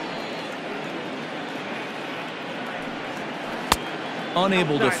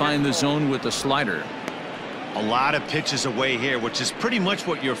 Unable to find the zone with the slider. A lot of pitches away here, which is pretty much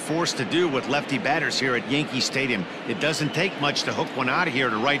what you're forced to do with lefty batters here at Yankee Stadium. It doesn't take much to hook one out of here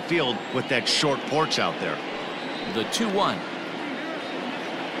to right field with that short porch out there. The 2-1.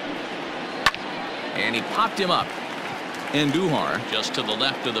 And he popped him up. Andujar just to the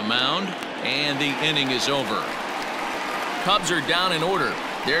left of the mound, and the inning is over. Cubs are down in order.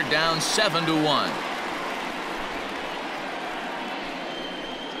 They're down 7-1.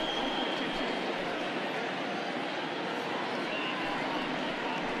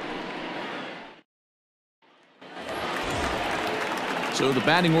 So the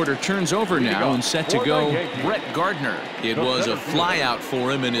batting order turns over now and set to go Brett Gardner. It was a flyout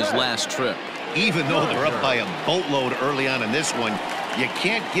for him in his last trip. Even though they're up by a boatload early on in this one, you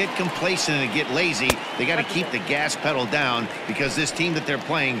can't get complacent and get lazy. They got to keep the gas pedal down because this team that they're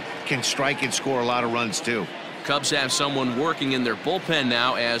playing can strike and score a lot of runs too. Cubs have someone working in their bullpen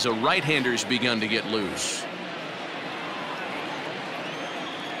now as a right-hander's begun to get loose.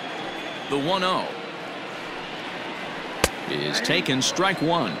 The 1-0 is taken, strike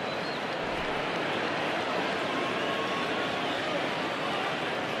one.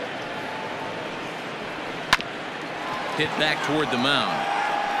 Hit back toward the mound.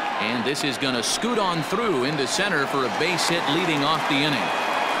 And this is going to scoot on through into center for a base hit leading off the inning.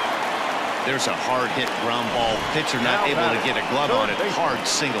 There's a hard hit ground ball. Pitcher not able to get a glove on it. Hard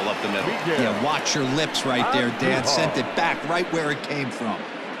single up the middle. Yeah, watch your lips right there, Dan. Sent it back right where it came from.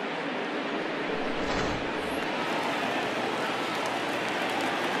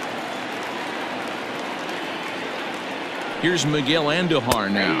 Here's Miguel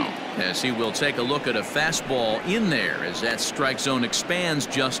Andujar now, as he will take a look at a fastball in there as that strike zone expands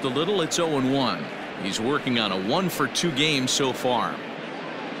just a little. It's 0-1. He's working on a 1-for-2 game so far.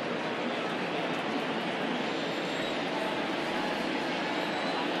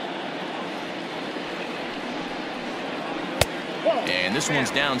 And this one's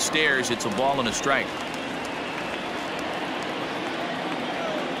downstairs. It's a ball and a strike.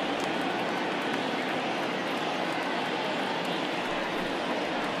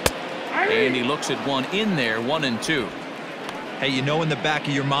 And he looks at one in there, 1-2. Hey, you know in the back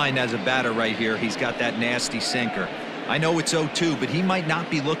of your mind as a batter right here, he's got that nasty sinker. I know it's 0-2, but he might not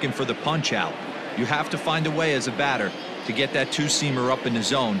be looking for the punch out. You have to find a way as a batter to get that two-seamer up in the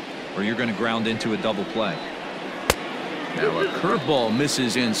zone, or you're going to ground into a double play. Now a curveball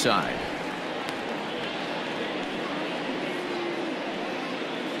misses inside.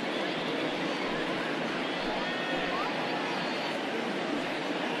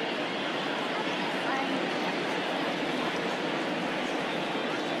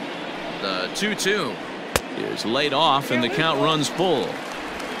 The 2-2 is laid off and the count runs full.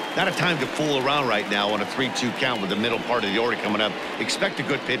 Not a time to fool around right now on a 3-2 count with the middle part of the order coming up. Expect a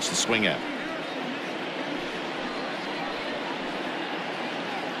good pitch to swing at.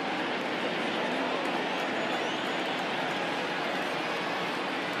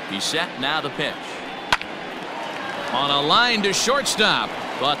 He's set, now the pitch. On a line to shortstop,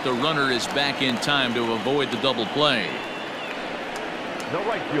 but the runner is back in time to avoid the double play. The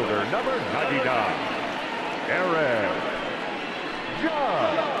right fielder, number 99, Aaron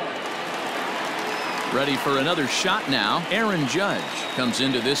Judge. Ready for another shot now. Aaron Judge comes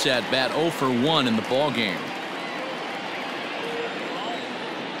into this at bat 0 for 1 in the ball game.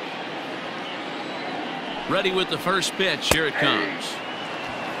 Ready with the first pitch. Here it comes.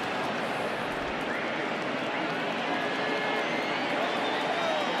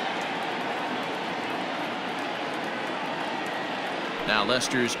 Now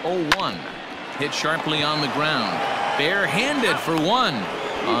Lester's 0-1. Hit sharply on the ground. Barehanded for one.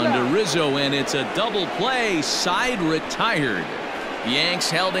 On to Rizzo, and it's a double play. Side retired. Yanks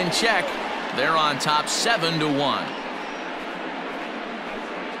held in check. They're on top 7-1.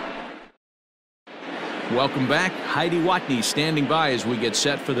 Welcome back. Heidi Watney standing by as we get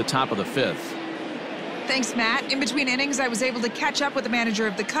set for the top of the 5th. Thanks, Matt. In between innings, I was able to catch up with the manager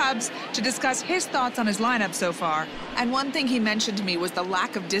of the Cubs to discuss his thoughts on his lineup so far. And one thing he mentioned to me was the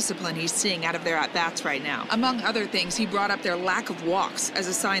lack of discipline he's seeing out of their at-bats right now. Among other things, he brought up their lack of walks as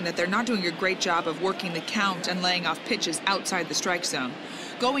a sign that they're not doing a great job of working the count and laying off pitches outside the strike zone.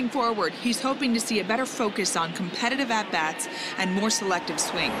 Going forward, he's hoping to see a better focus on competitive at-bats and more selective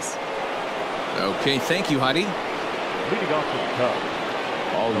swings. Okay, thank you, Heidi. Leading off the Cubs.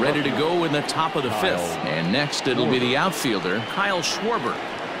 All ready to go in the top of the 5th. And next it'll be the outfielder, Kyle Schwarber.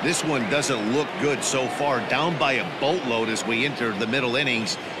 This one doesn't look good so far. Down by a boatload as we enter the middle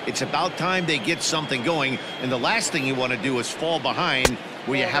innings. It's about time they get something going. And the last thing you want to do is fall behind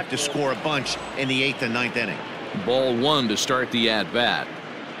where you have to score a bunch in the 8th and 9th inning. Ball 1 to start the at-bat.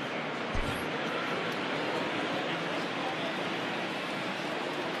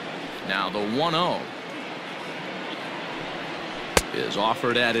 Now the 1-0. Is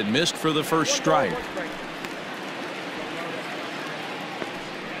offered at and missed for the first strike.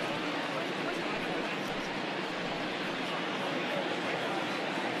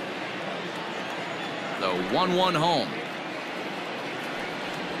 The 1-1 home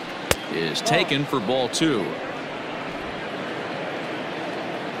is taken for ball 2.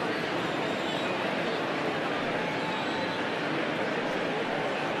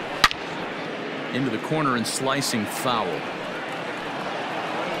 Into the corner and slicing foul.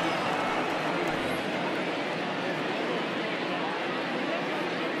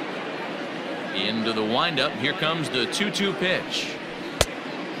 Into the windup. Here comes the 2-2 pitch.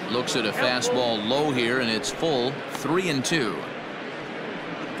 Looks at a fastball low here, and it's full. 3-2.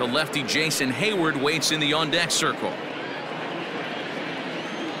 The lefty Jason Hayward waits in the on-deck circle.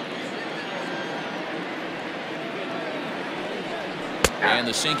 And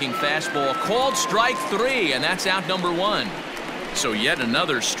the sinking fastball called strike 3, and that's out number 1. So yet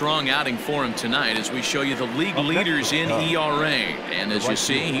another strong outing for him tonight as we show you the league leaders in ERA. And as you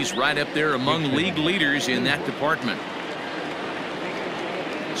see, he's right up there among league leaders in that department.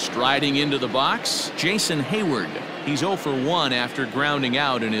 Striding into the box, Jason Hayward. He's 0 for 1 after grounding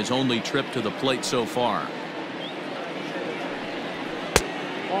out in his only trip to the plate so far.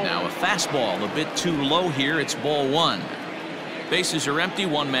 Now a fastball a bit too low here. It's ball 1. Bases are empty,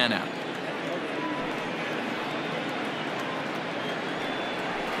 1 man out.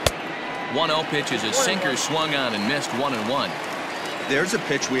 1-0 pitch is a sinker swung on and missed 1-1. There's a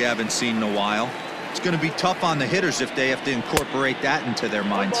pitch we haven't seen in a while. It's going to be tough on the hitters if they have to incorporate that into their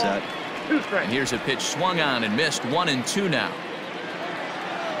mindset. And here's a pitch swung on and missed 1-2 now.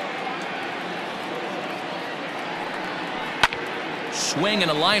 Swing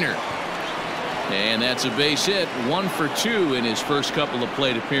and a liner. And that's a base hit. 1 for 2 in his first couple of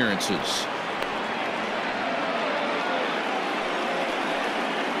plate appearances.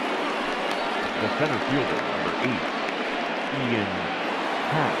 The center fielder, number 8, Ian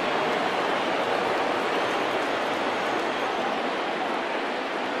Happ.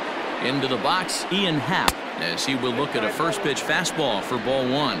 Into the box, Ian Happ. as he will look at a first pitch fastball for ball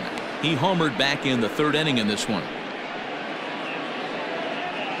one. He homered back in the third inning in this one.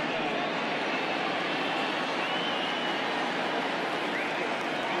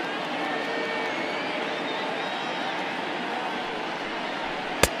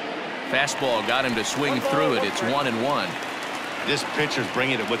 Fastball got him to swing through it. It's 1-1. This pitcher's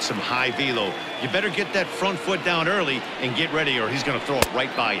bringing it with some high velo. You better get that front foot down early and get ready, or he's going to throw it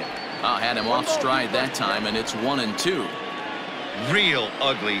right by you. Had him off stride that time, and it's 1-2. Real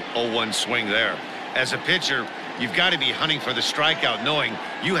ugly 0-1 swing there. As a pitcher, you've got to be hunting for the strikeout, knowing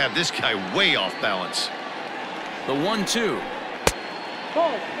you have this guy way off balance. The 1-2.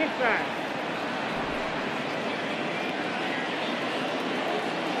 Ball inside.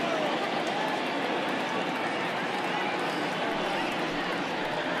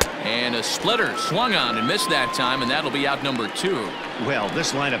 And a splitter swung on and missed that time, and that'll be out number 2. Well,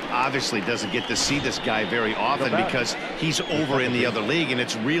 this lineup obviously doesn't get to see this guy very often because he's over in the other league, and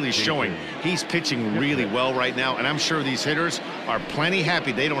it's really showing. He's pitching really well right now, and I'm sure these hitters are plenty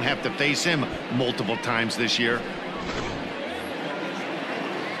happy they don't have to face him multiple times this year.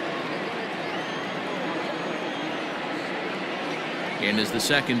 And as the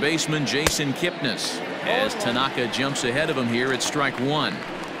second baseman, Jason Kipnis, as Tanaka jumps ahead of him here at strike 1.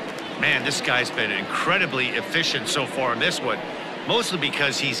 Man, this guy's been incredibly efficient so far in this one, mostly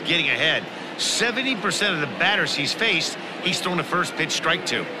because he's getting ahead. 70% of the batters he's faced, he's thrown a first pitch strike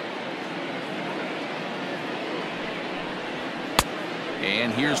to.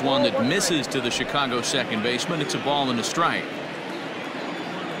 And here's one that misses to the Chicago second baseman. It's a ball and a strike.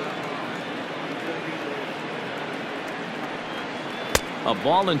 A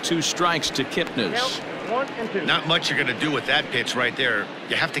ball and 2 strikes to Kipnis. 1 and 2. Not much you're going to do with that pitch right there.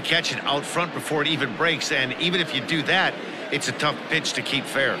 You have to catch it out front before it even breaks, and even if you do that, it's a tough pitch to keep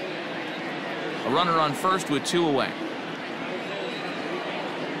fair. A runner on first with 2 away.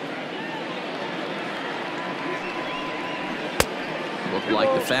 Looked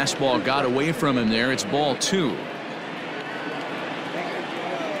like the fastball got away from him there. It's ball 2.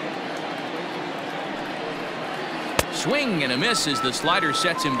 Swing and a miss as the slider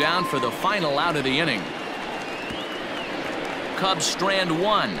sets him down for the final out of the inning. Cubs strand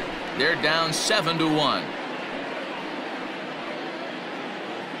 1. They're down 7-1.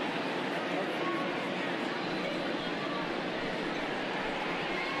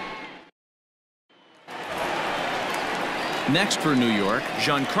 Next for New York,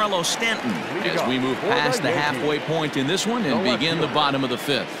 Giancarlo Stanton, as we move past the halfway point in this one and begin the bottom of the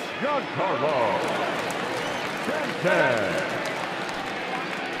 5th. Giancarlo Stanton.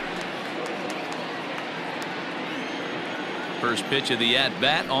 First pitch of the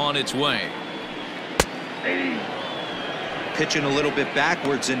at-bat on its way. Pitching a little bit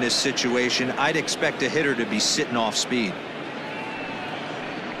backwards in this situation, I'd expect a hitter to be sitting off speed.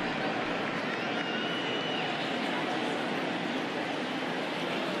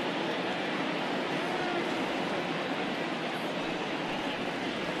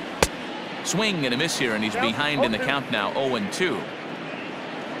 Swing and a miss here, and he's behind in the count now, 0-2.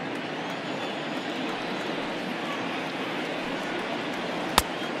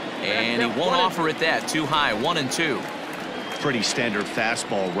 And he won't offer it that. Too high. 1-2. Pretty standard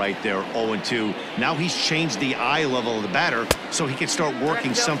fastball right there. 0-2. Now he's changed the eye level of the batter so he can start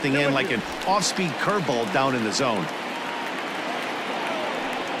working something in like an off-speed curveball down in the zone.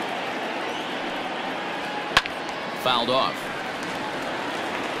 Fouled off.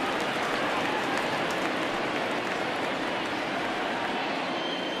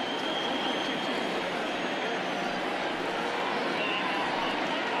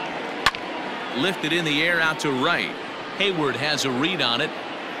 Lifted in the air out to right. Hayward has a read on it.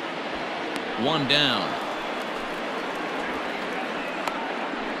 1 down.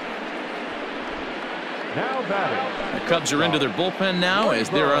 Now batting. The Cubs are into their bullpen now, as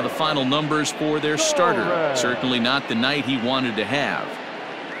there are the final numbers for their starter. Certainly not the night he wanted to have.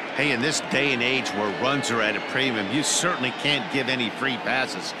 Hey, in this day and age where runs are at a premium, you certainly can't give any free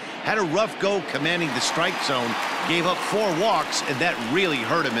passes. Had a rough go commanding the strike zone, gave up 4 walks, and that really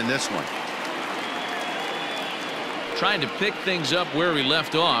hurt him in this one. Trying to pick things up where he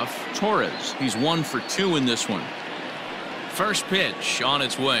left off. Torres, he's 1 for 2 in this one. First pitch on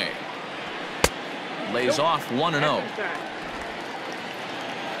its way. Lays off 1-0.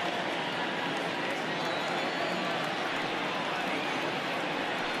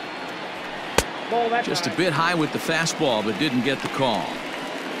 Just a bit high with the fastball, but didn't get the call.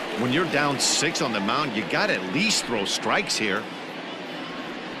 When you're down 6 on the mound, you got to at least throw strikes here.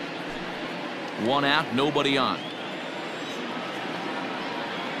 1 out, nobody on.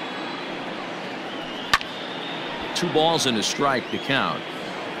 2 balls and a strike to count.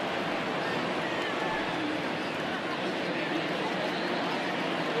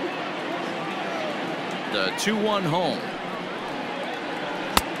 The 2-1 home.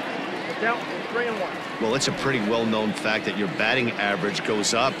 Down 3-1. Well, it's a pretty well-known fact that your batting average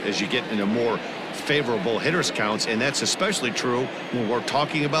goes up as you get into more favorable hitters counts, and that's especially true when we're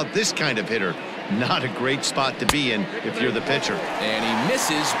talking about this kind of hitter. Not a great spot to be in if you're the pitcher. And he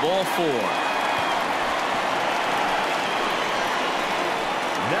misses ball 4.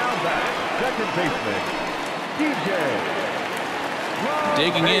 Now back, second baseman, DJ.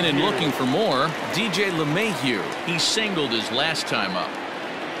 Digging in and looking for more, DJ LeMahieu. He singled his last time up.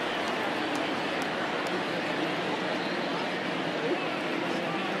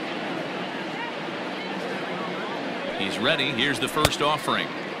 He's ready. Here's the first offering.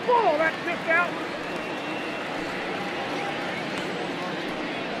 Oh, that's kicked out.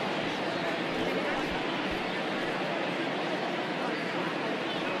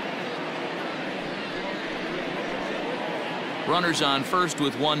 Runners on first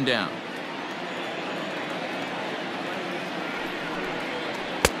with 1 down.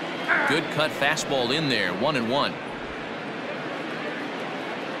 Good cut fastball in there. 1-1.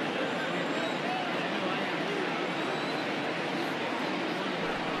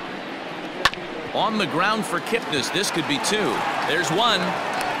 On the ground for Kipnis. This could be 2. There's 1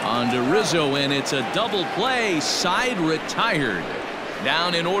 on to Rizzo, and it's a double play. Side retired.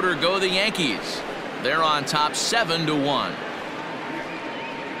 Down in order go the Yankees. They're on top 7-1.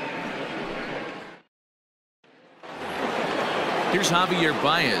 Here's Javier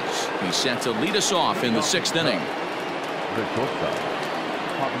Baez. He's set to lead us off in the 6th inning. The shortstop,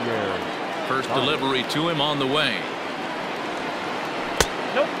 Javier. First delivery to him on the way.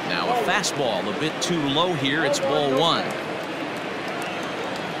 Nope. Now a fastball a bit too low here. It's ball 1.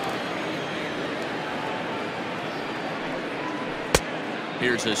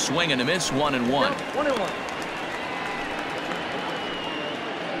 Here's a swing and a miss. 1-1. 1-1.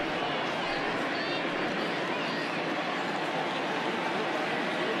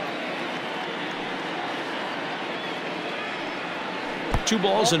 Two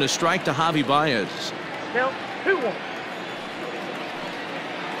balls and a strike to Javi Baez. Now 2-1.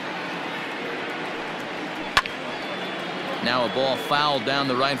 Now a ball fouled down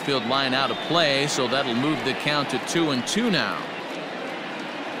the right field line out of play, so that'll move the count to 2-2 now.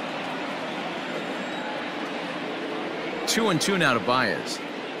 2-2 now to Baez.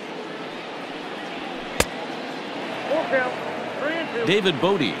 Full count. 3-2. David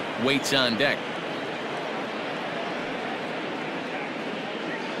Bodie waits on deck.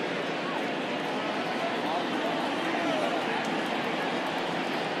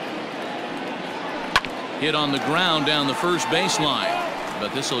 Hit on the ground down the first baseline,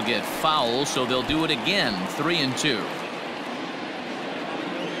 but this will get foul, so they'll do it again. 3-2.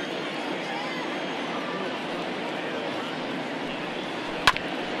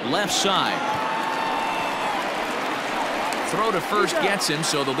 Left side. Throw to first gets him,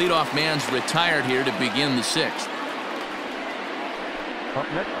 so the leadoff man's retired here to begin the 6th. Up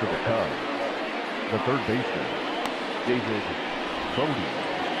next for the Cubs, the third baseman, David Bodie.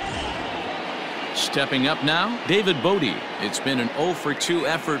 Stepping up now, David Bodie. It's been an 0-for-2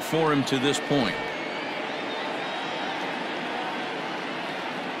 effort for him to this point.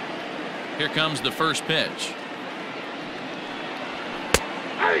 Here comes the first pitch.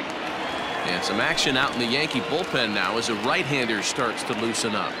 And some action out in the Yankee bullpen now as a right-hander starts to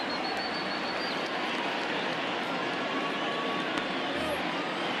loosen up.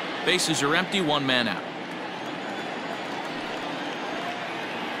 Bases are empty, 1 man out.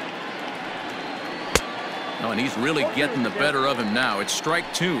 Oh, and he's really getting the better of him now. It's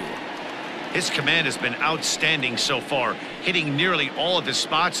strike 2. His command has been outstanding so far, hitting nearly all of his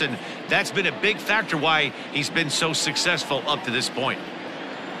spots, and that's been a big factor why he's been so successful up to this point.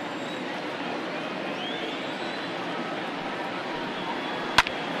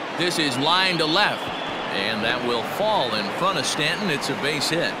 This is line to left, and that will fall in front of Stanton. It's a base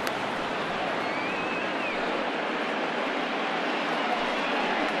hit.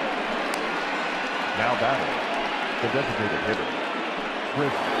 Now batting, the designated hitter,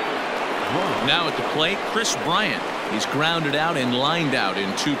 Chris Bryant. Now at the plate, Chris Bryant. He's grounded out and lined out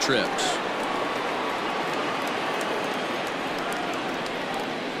in 2 trips.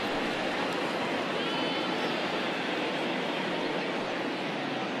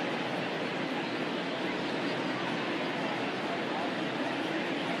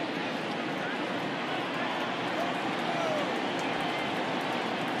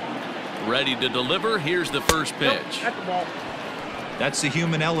 Ready to deliver. Here's the first pitch. At the ball. That's the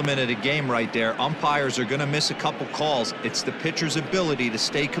human element of the game right there. Umpires are going to miss a couple calls. It's the pitcher's ability to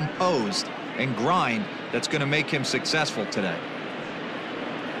stay composed and grind that's going to make him successful today.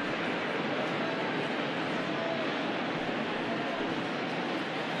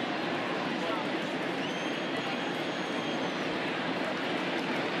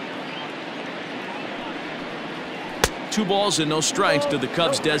 Two balls and no strikes to the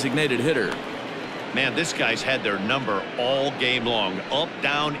Cubs designated hitter. Man, this guy's had their number all game long. Up,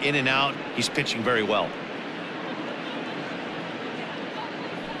 down, in and out. He's pitching very well.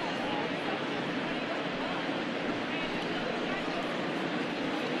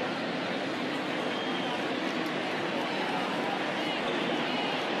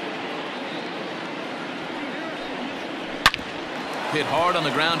 Hit hard on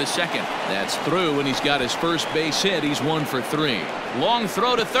the ground to second. That's through, and he's got his first base hit. He's 1 for 3. Long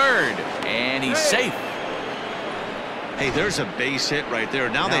throw to third, and he's safe. Hey, there's a base hit right there.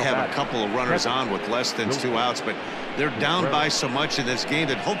 Now they have a couple of runners on with less than 2 outs, but they're down by so much in this game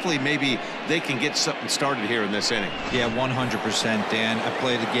that hopefully maybe they can get something started here in this inning. Yeah, 100%, Dan. I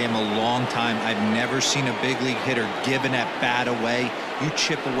played the game a long time. I've never seen a big league hitter give an at-bat away. You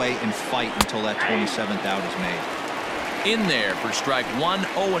chip away and fight until that 27th out is made. In there for strike 1,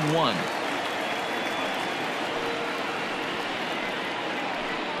 0-1.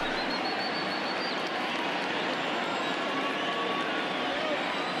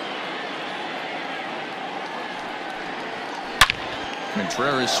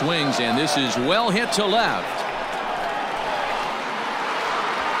 Contreras swings, and this is well hit to left.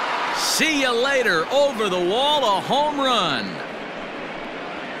 See you later. Over the wall, a home run.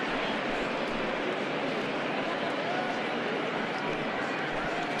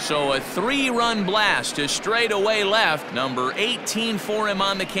 So a 3-run blast to straightaway left. Number 18 for him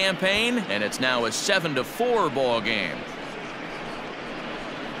on the campaign, and it's now a 7-4 ball game.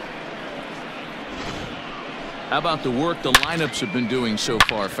 How about the work the lineups have been doing so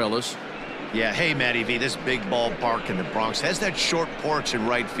far, fellas? Yeah, hey, Matty V, this big ballpark in the Bronx has that short porch in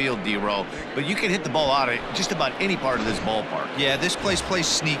right field, D-Row, but you can hit the ball out of just about any part of this ballpark. Yeah, this place plays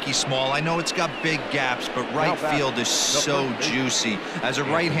sneaky small. I know it's got big gaps, but right field is so juicy. As a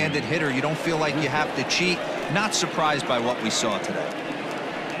right-handed hitter, you don't feel like you have to cheat. Not surprised by what we saw today.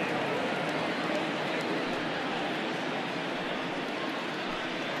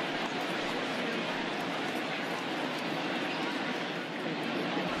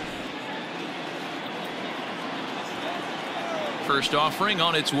 First offering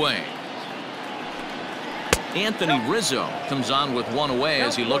on its way. Anthony Rizzo comes on with one away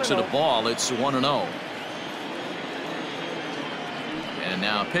as he looks at a ball. It's 1-0. And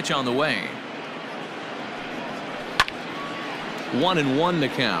now pitch on the way. 1-1 to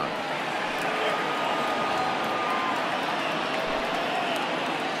count.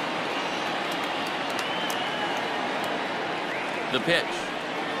 The pitch.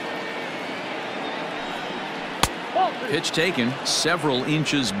 Pitch taken several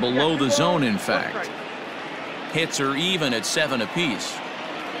inches below the zone, in fact. Hits are even at 7 apiece.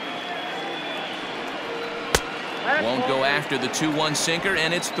 Won't go after the 2-1 sinker,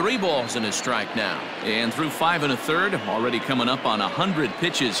 and it's 3 balls and a strike now. And through 5 1/3, already coming up on 100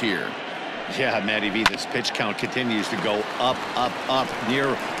 pitches here. Yeah, Matty V, this pitch count continues to go up, up, up.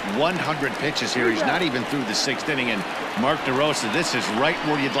 Near 100 pitches here. He's not even through the 6th inning. And Mark DeRosa, this is right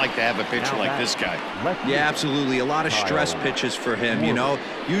where you'd like to have a pitcher like this guy. Yeah, absolutely. A lot of stress pitches for him. You know,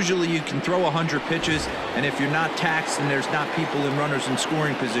 usually you can throw 100 pitches, and if you're not taxed and there's not people in runners in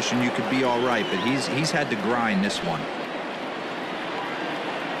scoring position, you could be all right. But he's had to grind this one.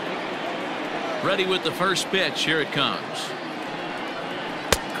 Ready with the first pitch. Here it comes.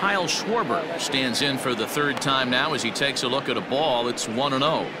 Kyle Schwarber stands in for the 3rd time now as he takes a look at a ball. It's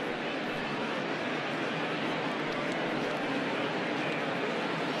 1-0.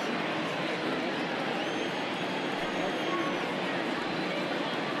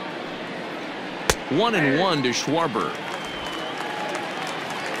 One and 1 to Schwarber.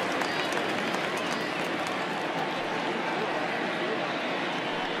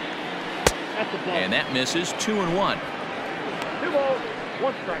 And that misses. 2-1. 2 balls,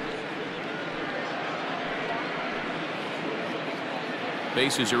 1 strike.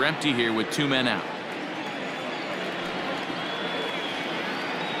 Bases are empty here with 2 men out.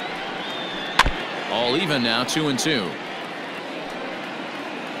 All even now, 2-2.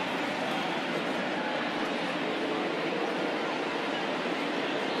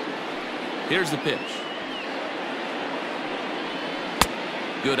 Here's the pitch.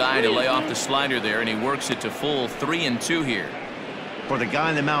 Good eye to lay off the slider there, and he works it to full 3-2 here. For the guy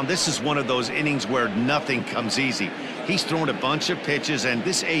on the mound, this is one of those innings where nothing comes easy. He's thrown a bunch of pitches, and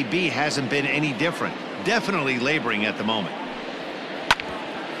this AB hasn't been any different. Definitely laboring at the moment.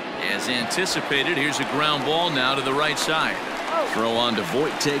 As anticipated, here's a ground ball now to the right side. Throw on to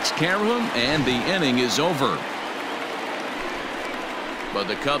Voit takes care of him, and the inning is over. But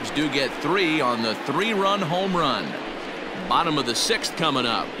the Cubs do get 3 on the 3-run home run. Bottom of the 6th coming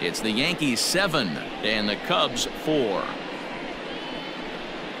up. It's the Yankees 7 and the Cubs 4.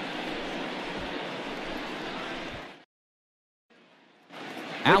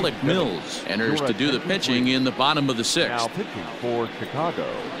 Alec Mills enters to do the pitching in the bottom of the 6th. Now pitching for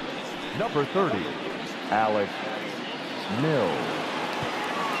Chicago, number 30, Alec Mills.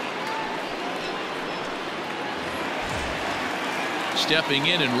 Stepping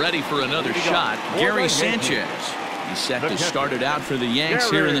in and ready for another shot, Gary Sanchez. He's set to start it out for the Yanks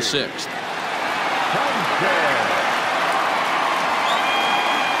here in the 6th.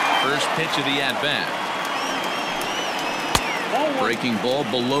 First pitch of the at-bat. Breaking ball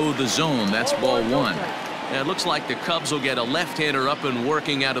below the zone. That's ball 1. And it looks like the Cubs will get a left-hander up and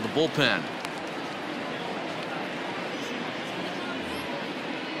working out of the bullpen.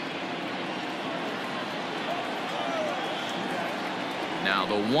 Now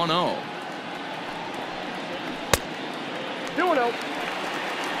the 1-0. 2-0.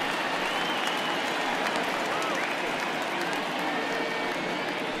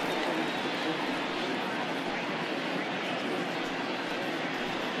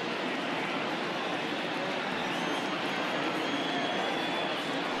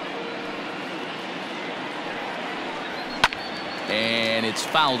 And it's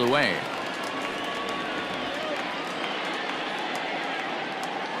fouled away.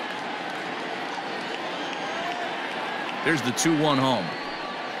 There's the 2-1 home.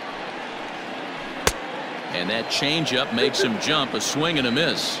 And that changeup makes him jump. A swing and a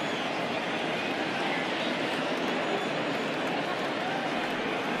miss.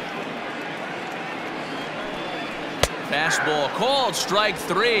 Fastball called, strike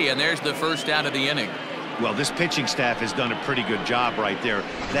 3, and there's the first out of the inning. Well, this pitching staff has done a pretty good job right there.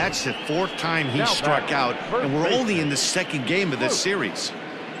 That's the 4th time he struck out, and we're only in the 2nd game of this series.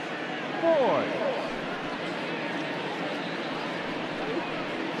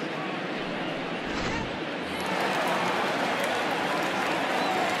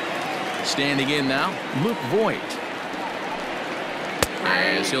 Standing in now, Luke Voit.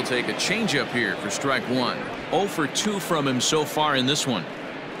 As he'll take a changeup here for strike 1. 0 for 2 from him so far in this one.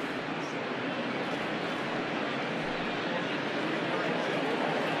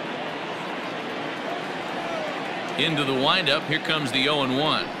 Into the windup. Here comes the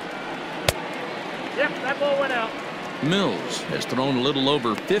 0-1. Yep, that ball went out. Mills has thrown a little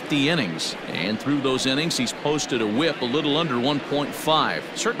over 50 innings, and through those innings he's posted a whip a little under 1.5.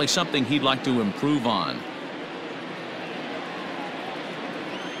 Certainly something he'd like to improve on.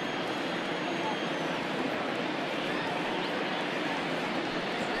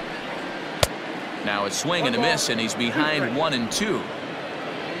 Now a swing and a miss, and he's behind 1-2.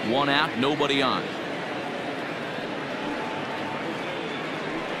 1 out, nobody on.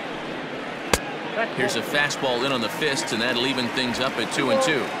 Here's a fastball in on the fists, and that'll even things up at 2-2.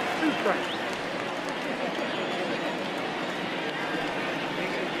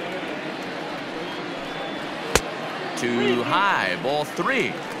 Too high, ball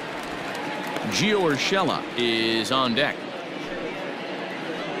 3. Gio Urshela is on deck.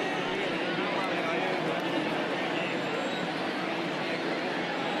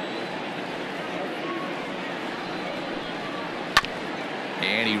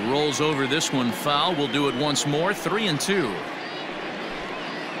 And he rolls over this one foul. We'll do it once more. 3-2.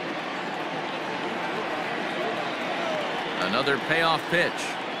 Another payoff pitch.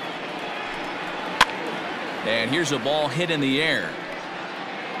 And here's a ball hit in the air.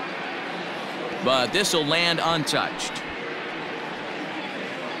 But this will land untouched.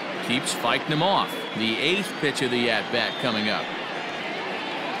 Keeps fighting him off. The 8th pitch of the at-bat coming up.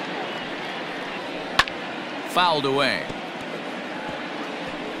 Fouled away.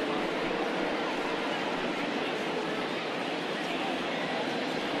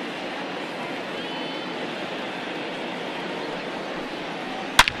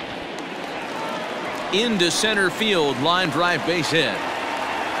 Into center field, line drive, base hit.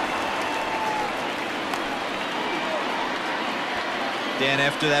 Dan,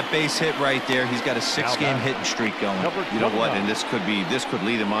 after that base hit right there, he's got a 6-game hitting streak going. You know what? And this could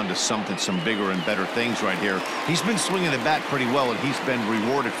lead him on to some bigger and better things right here. He's been swinging the bat pretty well, and he's been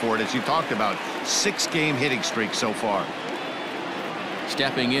rewarded for it, as you talked about. 6-game hitting streak so far.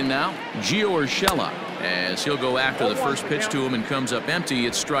 Stepping in now, Gio Urshela, as he'll go after the first pitch to him and comes up empty.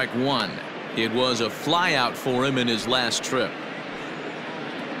 It's strike 1. It was a flyout for him in his last trip.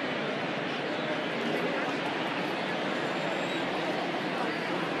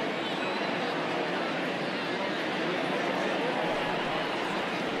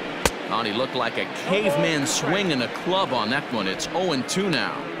 Oh, he looked like a caveman swinging a club on that one. It's 0-2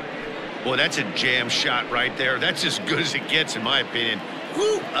 now. Boy, that's a jam shot right there. That's as good as it gets, in my opinion.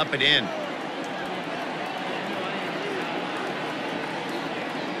 Woo, up and in.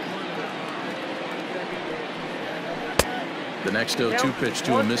 The next 0-2 pitch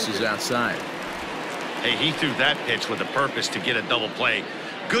to him misses outside. Hey, he threw that pitch with a purpose to get a double play.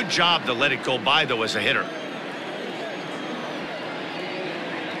 Good job to let it go by, though, as a hitter.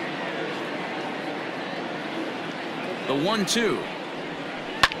 The 1-2.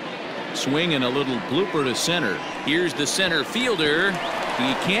 Swing and a little blooper to center. Here's the center fielder.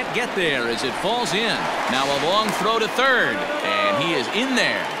 He can't get there as it falls in. Now a long throw to third, and he is in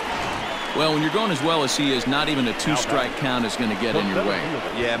there. Well, when you're going as well as he is, not even a two-strike count is going to get in your way.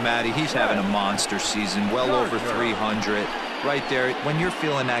 Yeah, Matty, he's having a monster season, well over 300. Right there, when you're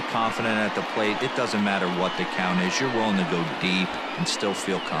feeling that confident at the plate, it doesn't matter what the count is. You're willing to go deep and still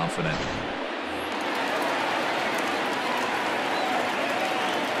feel confident.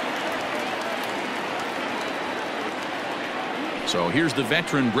 So here's the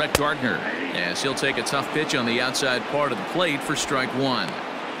veteran Brett Gardner, as he'll take a tough pitch on the outside part of the plate for strike one.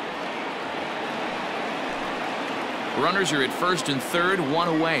 Runners are at first and third, one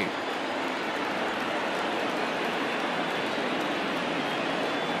away.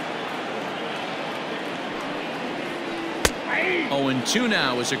 Oh, and 2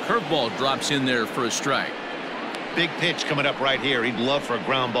 now as a curveball drops in there for a strike. Big pitch coming up right here. He'd love for a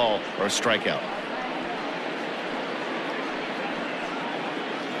ground ball or a strikeout.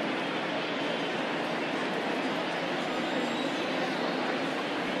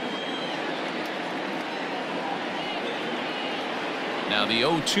 Now the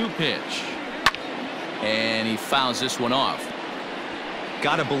 0-2 pitch, and he fouls this one off.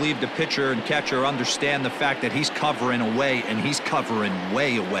 Got to believe the pitcher and catcher understand the fact that he's covering away, and he's covering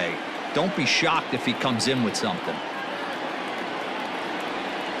way away. Don't be shocked if he comes in with something.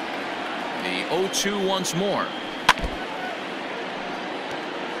 The 0-2 once more.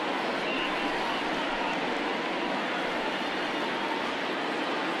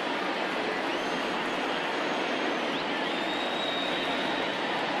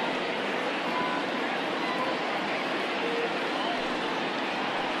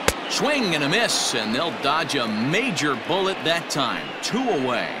 Swing and a miss, and they'll dodge a major bullet that time. 2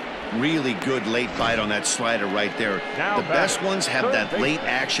 away. Really good late bite on that slider right there. The best ones have that late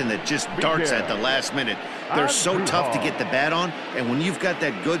action that just darts at the last minute. They're so tough to get the bat on, and when you've got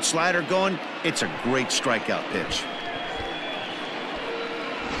that good slider going, it's a great strikeout pitch.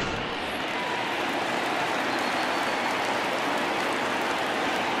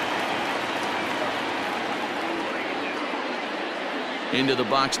 Into the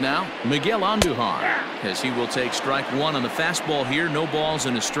box now, Miguel Andujar, as he will take strike one on the fastball here. No balls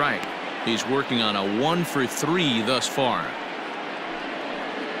and a strike. He's working on a 1 for 3 thus far.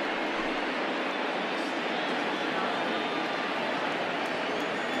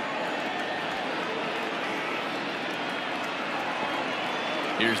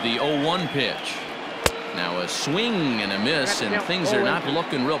 Here's the 0-1 pitch. Now a swing and a miss, and things are not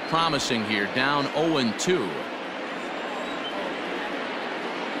looking real promising here. Down 0-2.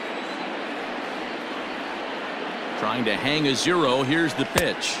 Trying to hang a 0. Here's the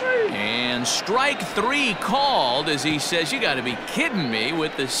pitch. And strike 3 called, as he says, you got to be kidding me,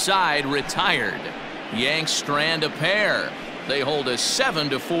 with the side retired. Yanks strand a pair. They hold a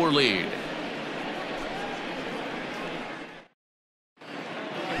 7-4 lead.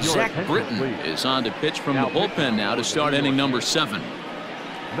 Zach Britton is on to pitch from the bullpen now to start inning number 7.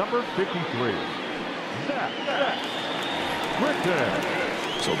 Number 53, Zach Britton.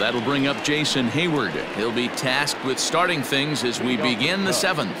 So that'll bring up Jason Hayward. He'll be tasked with starting things as we begin the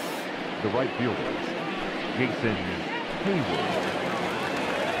 7th. The right fielder, Jason Hayward.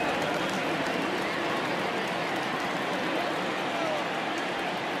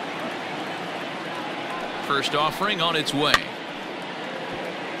 First offering on its way.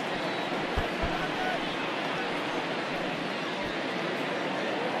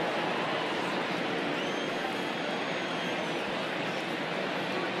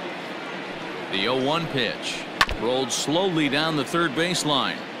 The 0-1 pitch rolled slowly down the third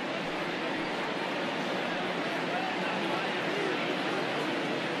baseline.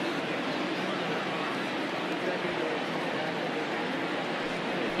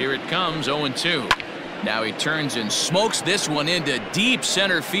 Here it comes, 0-2. Now he turns and smokes this one into deep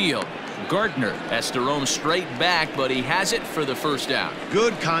center field. Gardner has to roam straight back, but he has it for the first out.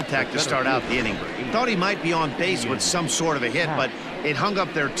 Good contact to start out the inning. Thought he might be on base with some sort of a hit, but it hung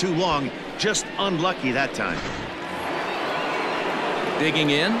up there too long. Just unlucky that time.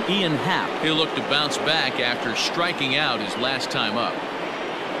 Digging in, Ian Happ. He'll look to bounce back after striking out his last time up.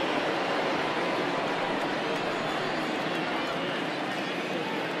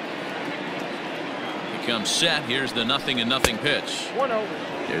 He comes set. Here's the 0-0 pitch. 1-0.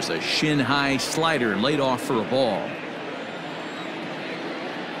 There's a shin-high slider laid off for a ball.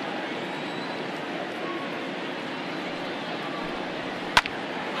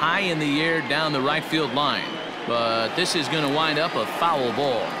 High in the air down the right field line. But this is going to wind up a foul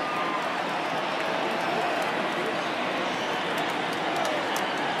ball.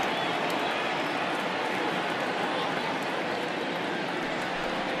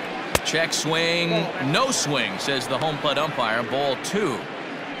 Check swing. No swing, says the home plate umpire. Ball 2.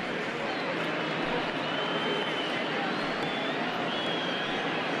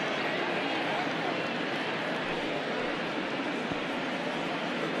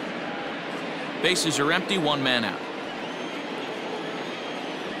 Bases are empty, 1 man out.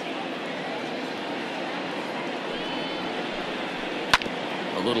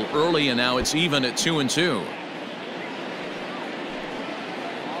 A little early, and now it's even at 2-2.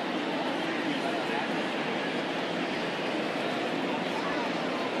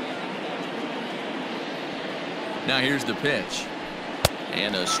 Now here's the pitch.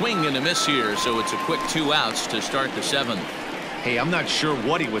 And a swing and a miss here, so it's a quick 2 outs to start the 7th. Hey, I'm not sure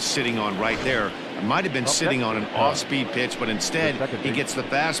what he was sitting on right there. It might have been sitting on an off-speed pitch, but instead he gets the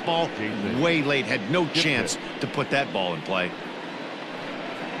fastball way late. Had no chance to put that ball in play.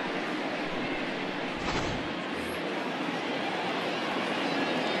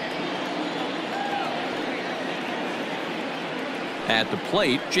 At the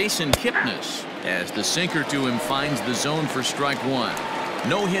plate, Jason Kipnis, as the sinker to him finds the zone for strike 1.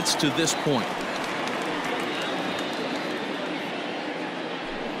 No hits to this point.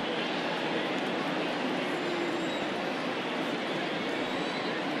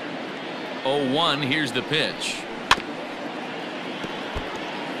 Oh, 1, here's the pitch.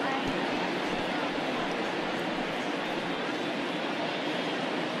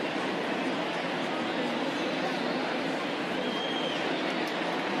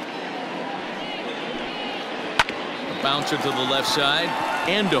 A bouncer to the left side.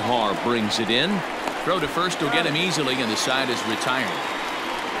 Andahar brings it in. Throw to first will get him easily, and the side is retired.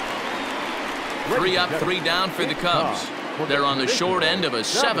 3 up, 3 down for the Cubs. They're on the short end of a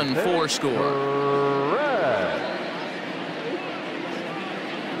 7-4 score.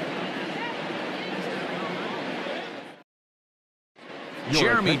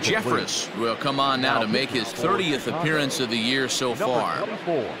 Jeremy Jeffress will come on now to make his 30th appearance of the year so far.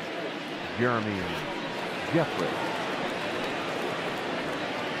 Jeremy Jeffress.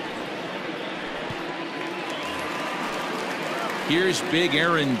 Here's big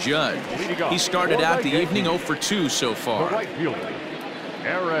Aaron Judge. He started out the evening 0 for 2 so far. Right fielder,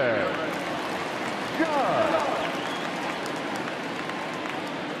 Aaron Judge.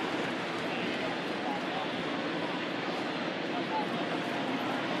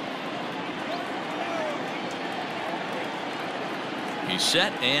 He's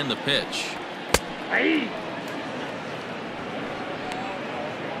set, and the pitch. Hey.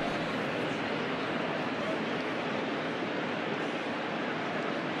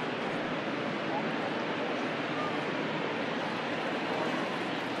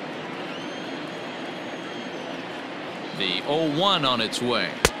 The 0-1 on its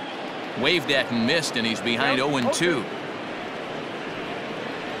way. Waved at and missed, and he's behind 0-2.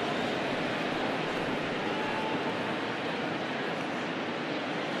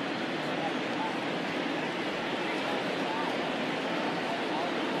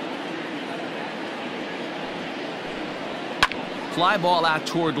 Fly ball out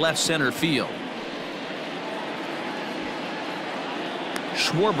toward left center field.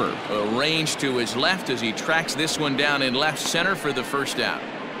 Schwarber arranged to his left as he tracks this one down in left center for the first out.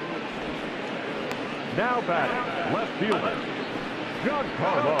 Now batting, left fielder,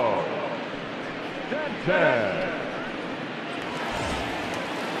 Giancarlo Stanton.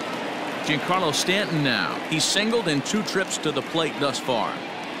 Giancarlo Stanton now. He's singled in 2 trips to the plate thus far.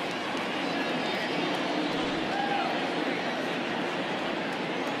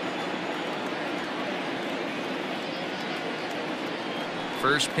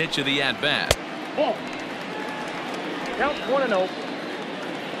 First pitch of the at-bat. Ball. Count 1-0.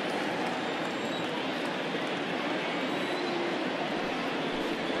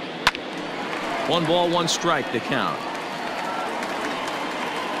 One ball, 1 strike to count.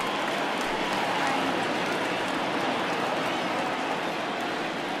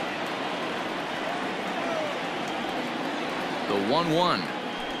 The 1-1.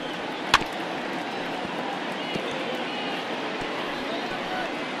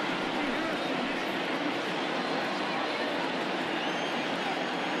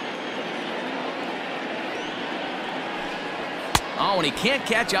 Oh, and he can't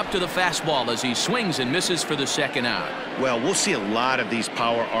catch up to the fastball as he swings and misses for the second out. Well, we'll see a lot of these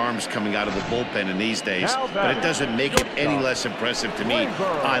power arms coming out of the bullpen in these days, but it doesn't make it any less impressive to me.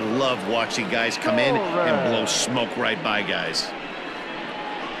 I love watching guys come in and blow smoke right by guys.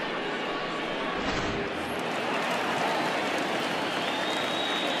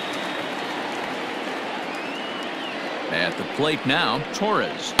 At the plate now,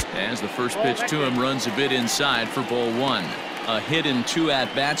 Torres, as the first pitch to him runs a bit inside for ball 1. A hit in 2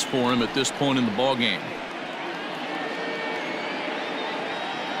 at-bats for him at this point in the ballgame.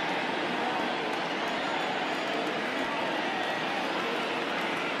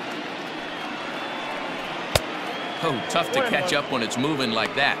 Oh, tough to catch up when it's moving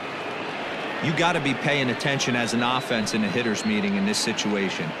like that. You got to be paying attention as an offense in a hitter's meeting in this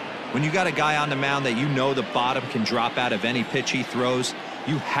situation. When you got a guy on the mound that you know the bottom can drop out of any pitch he throws,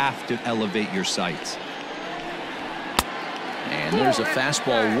 you have to elevate your sights. And there's a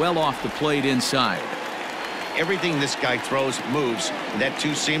fastball well off the plate inside. Everything this guy throws moves, and that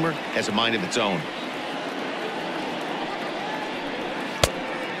two-seamer has a mind of its own.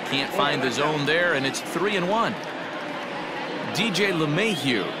 Can't find the zone there, and it's 3-1. DJ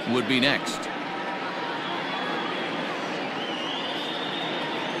LeMahieu would be next.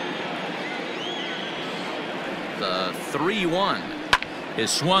 The 3-1 is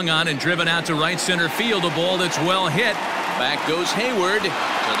swung on and driven out to right center field. A ball that's well hit. Back goes Hayward to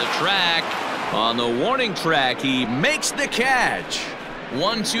the track. On the warning track, he makes the catch.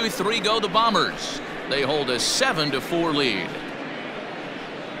 1, 2, 3 go the Bombers. They hold a 7-4 lead.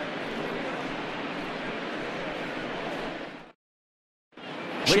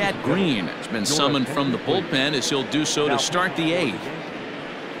 Chad Green has been summoned from the bullpen as he'll do so to start the 8th.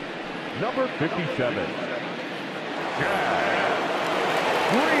 Number 57.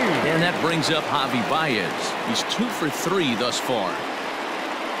 And that brings up Javi Baez. He's 2 for 3 thus far.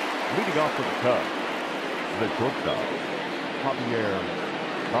 Leading off for the Cubs, the shortstop, Javier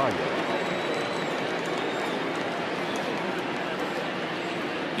Baez.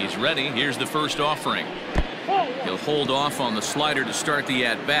 He's ready. Here's the first offering. He'll hold off on the slider to start the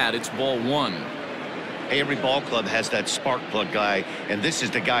at-bat. It's ball 1. Every ball club has that spark plug guy, and this is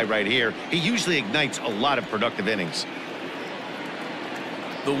the guy right here. He usually ignites a lot of productive innings.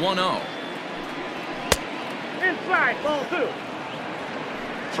 The 1-0. Inside, ball 2.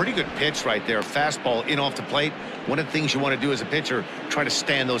 Pretty good pitch right there. Fastball in off the plate. One of the things you want to do as a pitcher, try to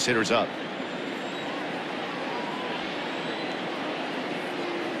stand those hitters up.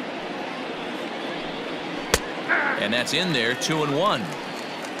 And that's in there, 2-1.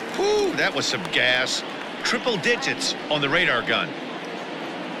 Whew, that was some gas. Triple digits on the radar gun.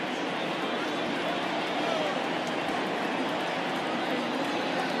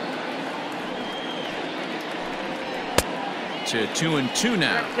 To 2-2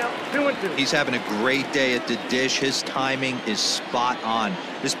 now. 2-2. He's having a great day at the dish. His timing is spot on.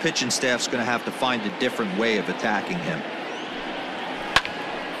 This pitching staff's going to have to find a different way of attacking him.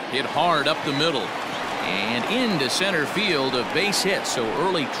 Hit hard up the middle. And into center field, a base hit. So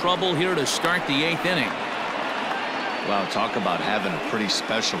early trouble here to start the 8th inning. Wow, talk about having a pretty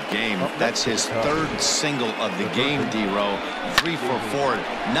special game. That's his 3rd single of the game, D-Row. 3 for 4.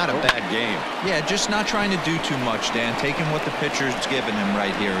 Not a bad game. Yeah, just not trying to do too much, Dan. Taking what the pitcher's giving him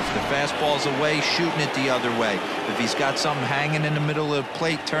right here. If the fastball's away, shooting it the other way. If he's got something hanging in the middle of the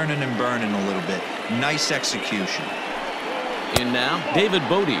plate, turning and burning a little bit. Nice execution. In now, David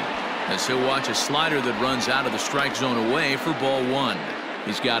Bodie, as he'll watch a slider that runs out of the strike zone away for ball 1.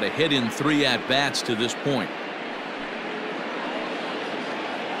 He's got a hit in 3 at-bats to this point.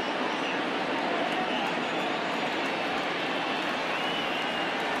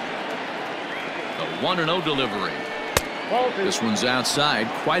 The 1-0 delivery. This one's outside,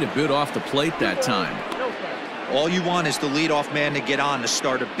 quite a bit off the plate that time. All you want is the leadoff man to get on to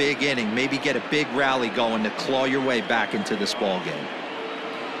start a big inning, maybe get a big rally going to claw your way back into this ball game.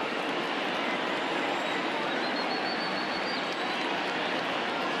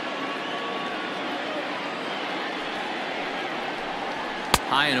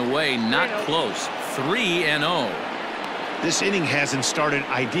 High and away, not close. 3-0. This inning hasn't started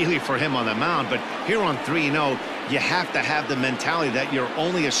ideally for him on the mound, but here on 3-0, you have to have the mentality that you're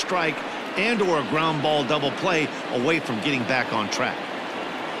only a strike and or a ground ball double play away from getting back on track.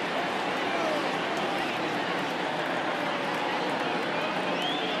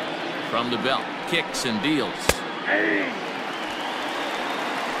 From the belt, kicks and deals.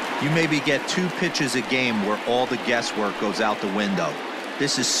 You maybe get 2 pitches a game where all the guesswork goes out the window.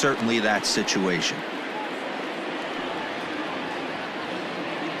 This is certainly that situation.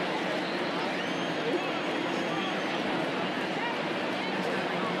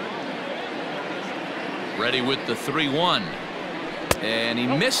 Ready with the 3-1. And he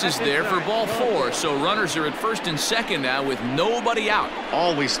misses there for ball 4. So runners are at first and second now with nobody out.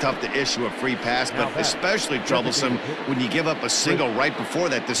 Always tough to issue a free pass, but especially troublesome when you give up a single right before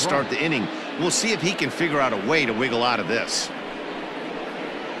that to start the inning. We'll see if he can figure out a way to wiggle out of this.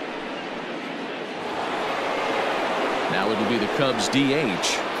 Now it'll be the Cubs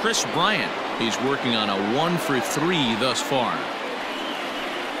DH, Chris Bryant. He's working on a 1-for-3 thus far.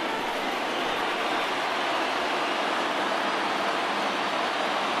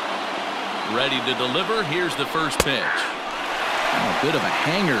 Ready to deliver. Here's the first pitch. Oh, a bit of a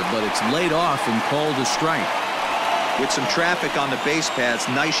hanger, but it's laid off and called a strike. With some traffic on the base paths,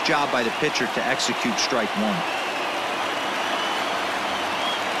 nice job by the pitcher to execute strike 1.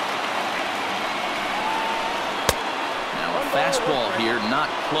 Now a fastball here, not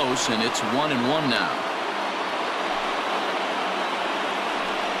close, and it's 1-1 now.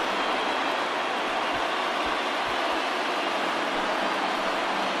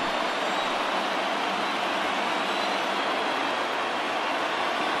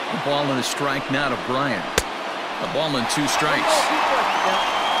 A ball and a strike now to Bryant. A ball and 2 strikes.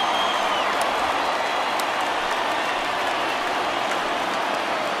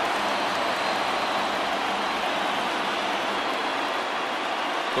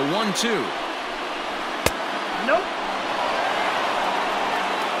 The 1-2. Nope.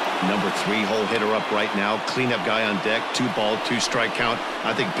 Number 3 hole hitter up right now. Cleanup guy on deck. 2-ball, 2-strike count.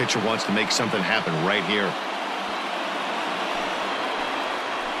 I think pitcher wants to make something happen right here.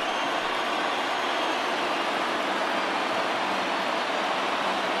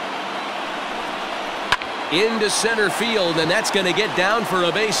 Into center field, and that's going to get down for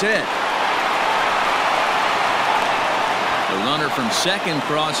a base hit. The runner from second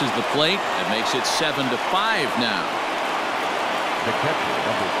crosses the plate. That makes it 7-5 now. The catcher,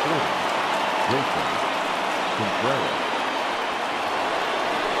 number 40, Wilson Contreras.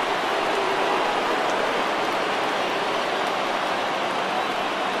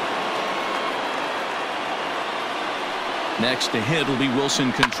 Next to hit will be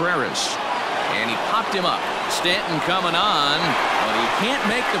Wilson Contreras. And he popped him up. Stanton coming on, but he can't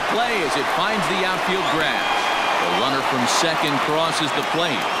make the play as it finds the outfield grass. The runner from second crosses the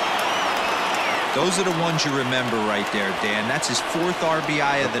plate. Those are the ones you remember right there, Dan. That's his 4th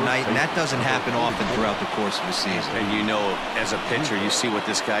RBI of the night, and that doesn't happen often throughout the course of the season. And you know, as a pitcher, you see what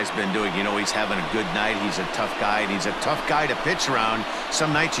this guy's been doing. You know he's having a good night. He's a tough guy, and he's a tough guy to pitch around.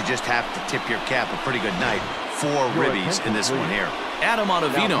 Some nights you just have to tip your cap. A pretty good night. 4 ribbies in this one here. Adam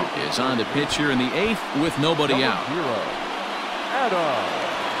Ottavino is on to pitch here in the 8th with nobody out. Adam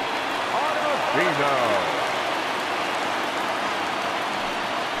Ottavino.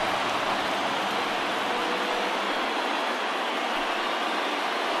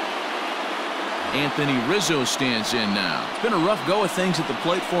 Anthony Rizzo stands in now. It's been a rough go of things at the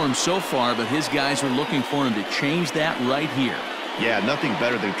plate for him so far, but his guys are looking for him to change that right here. Yeah, nothing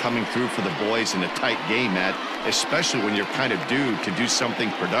better than coming through for the boys in a tight game, Matt, especially when you're kind of due to do something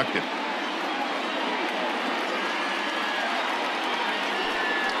productive.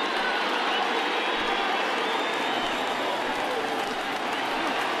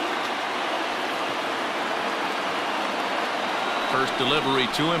 First delivery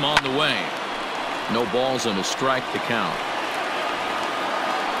to him on the way. No balls and a strike to count.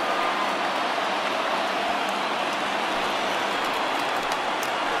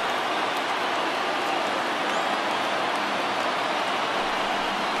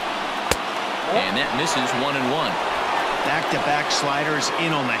 And that misses 1-1. Back-to-back sliders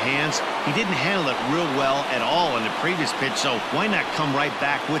in on the hands. He didn't handle it real well at all in the previous pitch, so why not come right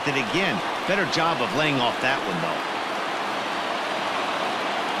back with it again? Better job of laying off that one, though.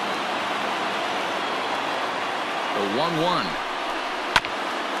 The 1-1.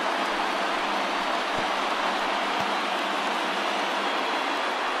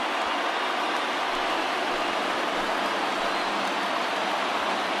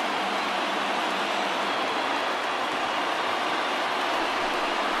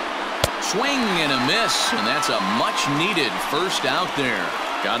 Swing and a miss, and that's a much-needed first out there.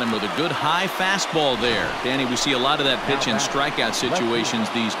 Got him with a good high fastball there. Danny, we see a lot of that pitch in strikeout situations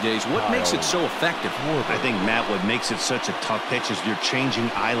these days. What makes it so effective? I think, Matt, what makes it such a tough pitch is you're changing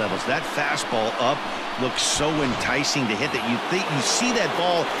eye levels. That fastball up looks so enticing to hit that you see that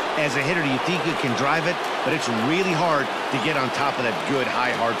ball as a hitter, you think you can drive it, but it's really hard to get on top of that good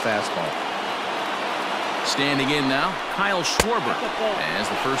high hard fastball. Standing in now, Kyle Schwarber. As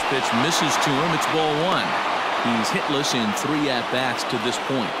the first pitch misses to him, it's ball 1. He's hitless in 3 at-bats to this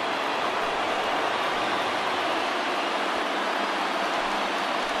point.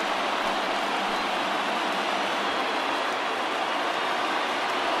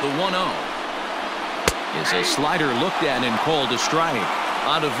 The 1-0 is a slider looked at and called a strike.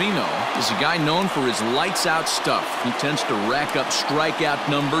 Ottavino is a guy known for his lights-out stuff. He tends to rack up strikeout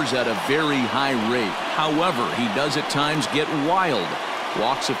numbers at a very high rate. However, he does at times get wild.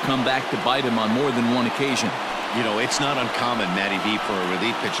 Walks have come back to bite him on more than one occasion. You know, it's not uncommon, Matty V, for a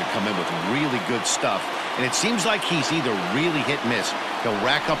relief pitcher to come in with really good stuff. And it seems like he's either really hit-miss. He'll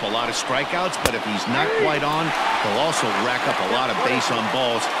rack up a lot of strikeouts, but if he's not quite on, he'll also rack up a lot of base on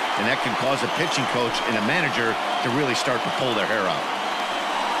balls. And that can cause a pitching coach and a manager to really start to pull their hair out.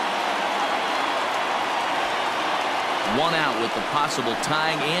 1 out with the possible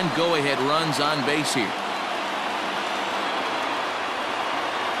tying and go-ahead runs on base here.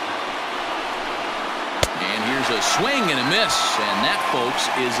 And here's a swing and a miss, and that, folks,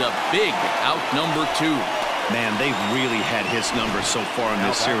 is a big out number 2. Man, they've really had his number so far in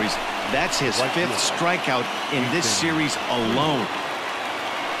this series. That's his 5th strikeout in this series alone.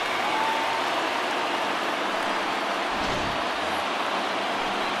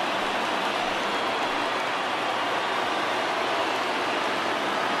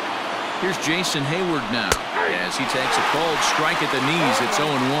 Here's Jason Hayward now as he takes a called strike at the knees. It's 0-1.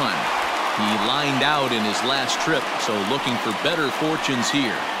 He lined out in his last trip, so looking for better fortunes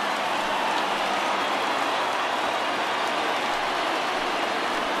here.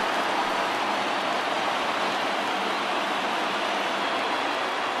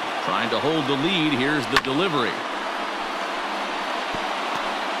 Trying to hold the lead. Here's the delivery.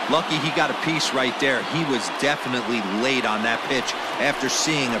 Lucky he got a piece right there. He was definitely late on that pitch after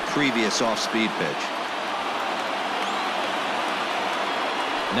seeing a previous off-speed pitch.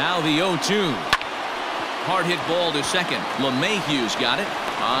 Now the 0-2. Hard hit ball to second. LeMahieu's got it.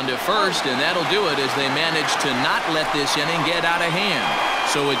 On to first, and that'll do it as they manage to not let this inning get out of hand.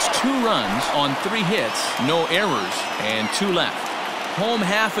 So it's 2 runs on 3 hits, no errors, and 2 left. Home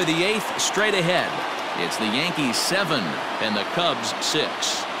half of the 8th straight ahead. It's the Yankees 7 and the Cubs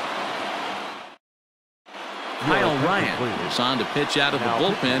 6. Kyle Ryan is on to pitch out of the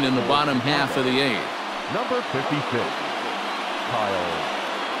bullpen in the bottom half of the 8th. Number 56, Kyle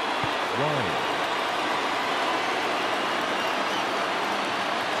Ryan.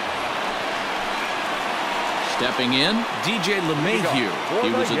 Stepping in, DJ LeMahieu.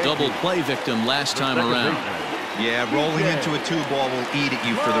 He was a double play victim last time around. Yeah, rolling into a 2-ball will eat at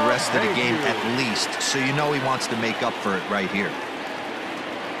you for the rest of the game at least, so you know he wants to make up for it right here.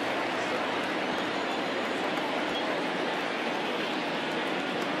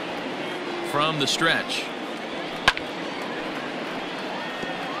 From the stretch.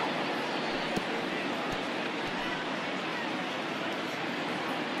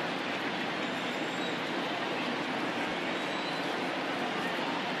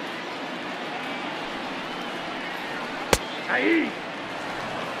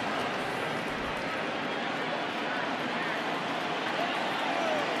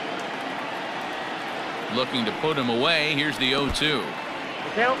 Looking to put him away. Here's the 0-2.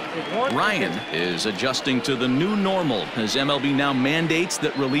 Ryan is adjusting to the new normal as MLB now mandates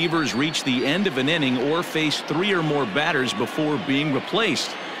that relievers reach the end of an inning or face 3 or more batters before being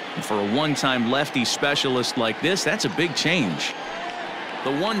replaced. And for a one-time lefty specialist like this, that's a big change.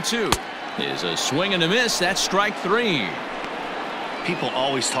 The 1-2 is a swing and a miss. That's strike 3. People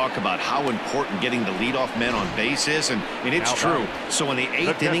always talk about how important getting the leadoff man on base is, and it's true. So in the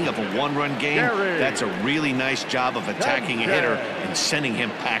 8th inning of a 1-run game, that's a really nice job of attacking a hitter and sending him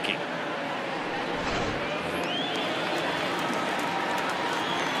packing.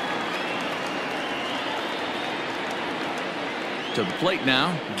 To the plate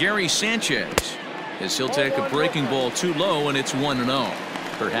now, Gary Sanchez, as he'll take a breaking ball too low, and it's 1-0.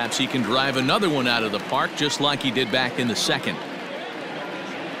 Perhaps he can drive another one out of the park just like he did back in the 2nd.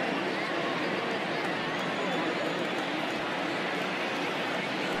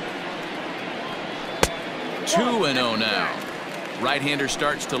 2-0 now. Right-hander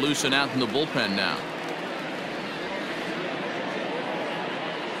starts to loosen out in the bullpen now.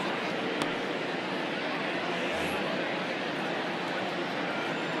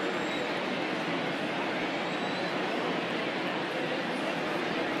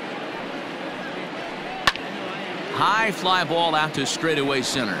 high fly ball out to straightaway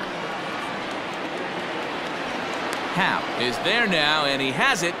center. Happ is there now, and he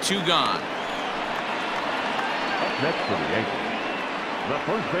has it. 2 gone. Up next for the Yankees, the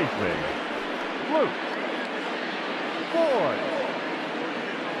first baseman, Luke Boyd.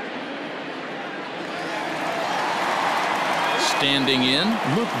 Standing in,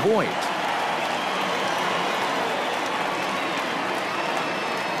 Luke Boyd.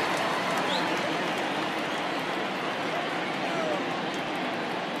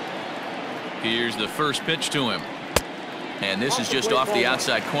 Here's the first pitch to him. And this is just off the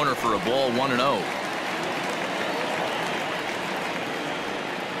outside corner for a ball, 1-0.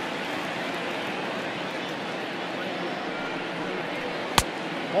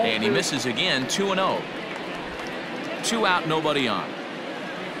 And he misses again, 2-0. 2 out, nobody on.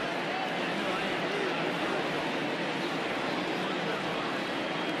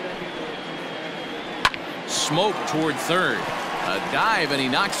 Smoke toward third. A dive, and he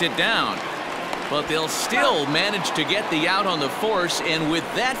knocks it down. But they'll still manage to get the out on the force, and with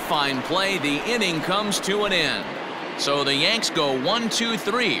that fine play, the inning comes to an end. So the Yanks go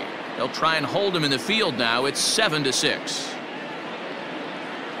 1-2-3. They'll try and hold him in the field now. It's 7-6.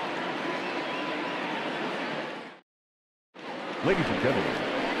 Ladies and gentlemen,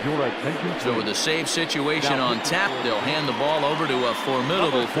 your attention. So with the save situation on tap, they'll hand the ball over to a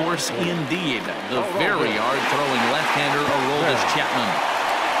formidable force indeed. The very hard-throwing left-hander, Aroldis Chapman.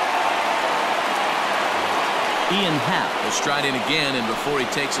 Ian Happ will stride in again, and before he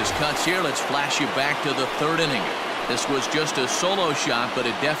takes his cuts here, let's flash you back to the 3rd inning. This was just a solo shot, but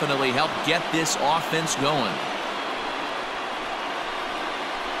it definitely helped get this offense going.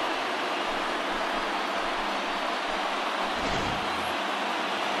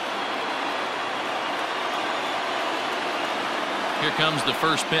 Here comes the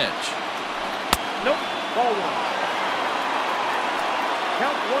first pitch. Nope. Ball 1.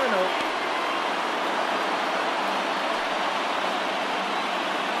 Count 1-0.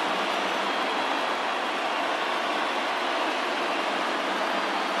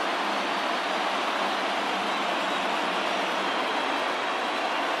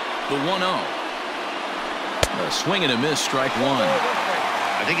 The 1-0. A swing and a miss, strike 1.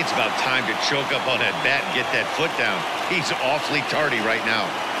 I think it's about time to choke up on that bat and get that foot down. He's awfully tardy right now.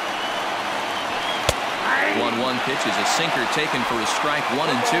 1-1 pitch is a sinker taken for a strike,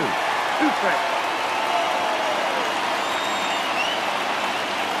 1 and 2. 2 strikes.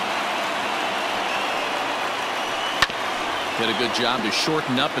 Did a good job to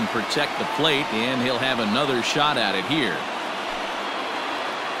shorten up and protect the plate, and he'll have another shot at it here.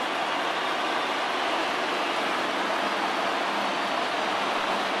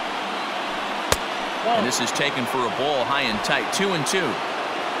 And this is taken for a ball high and tight, 2 and 2.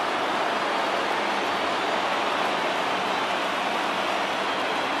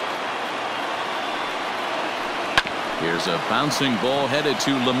 Here's a bouncing ball headed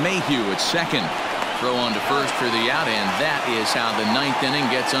to LeMahieu at second. Throw on to first for the out, and that is how the 9th inning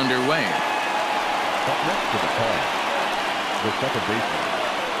gets underway. Up next to the call, the second baseman,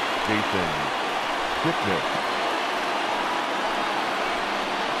 Jason Kipnis.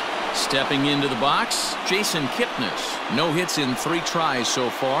 Stepping into the box, Jason Kipnis. No hits in 3 tries so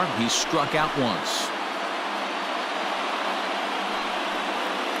far. He's struck out once.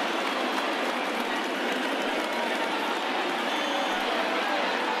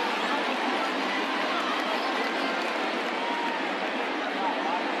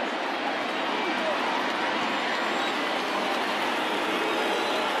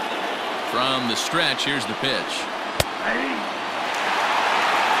 From the stretch, here's the pitch.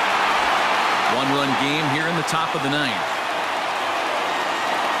 1-run game here in the top of the 9th.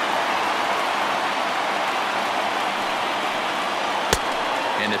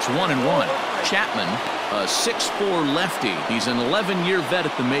 And it's 1-1. Chapman, a 6'4" lefty. He's an 11-year vet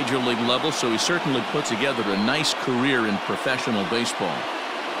at the major league level, so he certainly put together a nice career in professional baseball.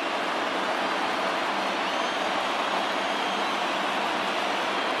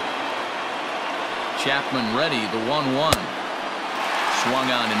 Chapman ready, the 1-1.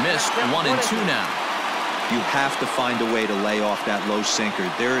 Swung on and missed, 1 and 2 now. You have to find a way to lay off that low sinker.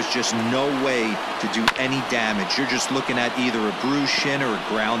 There is just no way to do any damage. You're just looking at either a bruised shin or a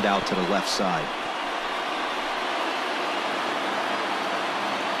ground out to the left side.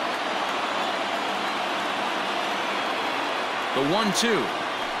 The 1-2.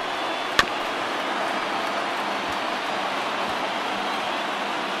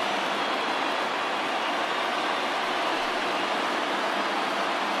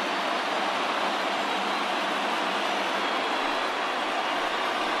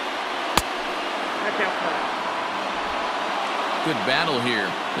 Good battle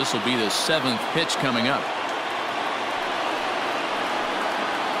here. This will be the 7th pitch coming up.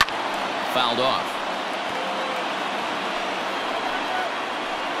 Fouled off.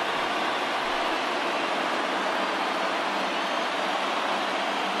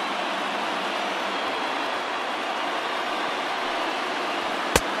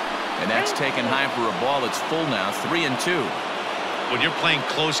 And that's taken high for a ball. It's full now, 3-2. When you're playing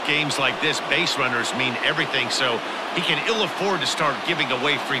close games like this, base runners mean everything, so he can ill afford to start giving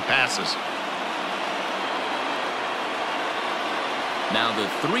away free passes. Now the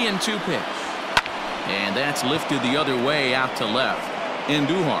 3-2 pitch. And that's lifted the other way out to left.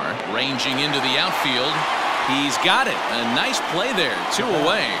 Andujar ranging into the outfield. He's got it. A nice play there. 2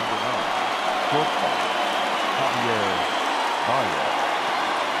 away.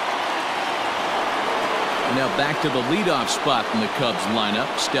 Now back to the leadoff spot in the Cubs lineup.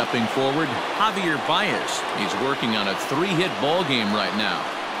 Stepping forward, Javier Baez. He's working on a 3-hit ball game right now.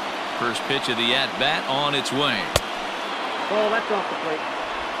 First pitch of the at-bat on its way. Oh, that's off the plate.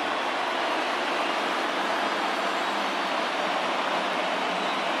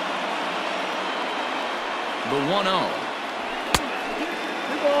 The 1-0.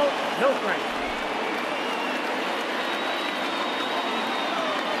 2 balls, no strikes.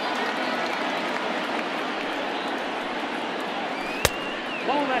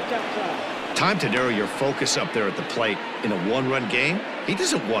 Ball, that's outside. Time to narrow your focus up there at the plate. In a 1-run game, he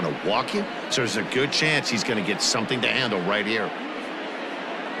doesn't want to walk you, so there's a good chance he's going to get something to handle right here.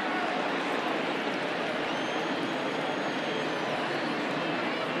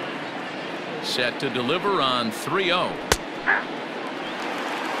 Set to deliver on 3-0.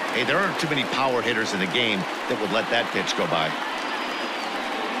 Hey, there aren't too many power hitters in the game that would let that pitch go by.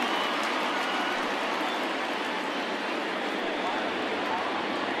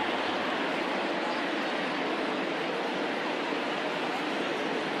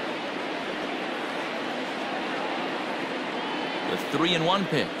 The 3-1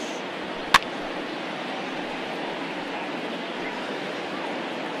 pitch.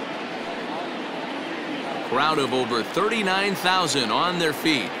 Crowd of over 39,000 on their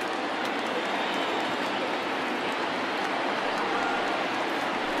feet.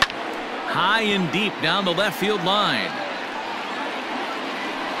 High and deep down the left field line.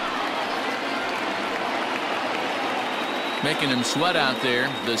 Making him sweat out there.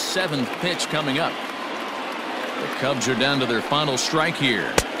 The 7th pitch coming up. The Cubs are down to their final strike here.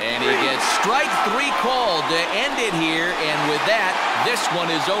 And he gets strike 3 called to end it here. And with that, this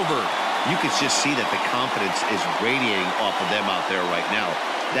one is over. You can just see that the confidence is radiating off of them out there right now.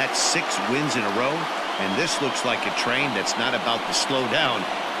 That's 6 wins in a row, and this looks like a train that's not about to slow down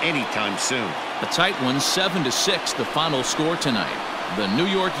anytime soon. A tight one, 7-6, the final score tonight. The New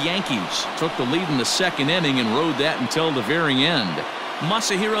York Yankees took the lead in the 2nd inning and rode that until the very end.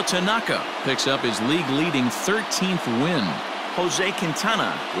 Masahiro Tanaka picks up his league-leading 13th win. Jose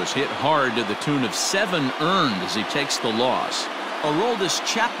Quintana was hit hard to the tune of 7 earned as he takes the loss. Aroldis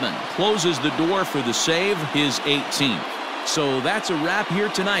Chapman closes the door for the save, his 18th. So that's a wrap here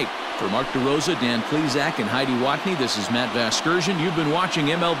tonight. For Mark DeRosa, Dan Plesac, and Heidi Watney, this is Matt Vasgersian. You've been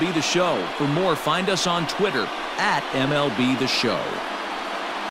watching MLB The Show. For more, find us on Twitter @MLB The Show.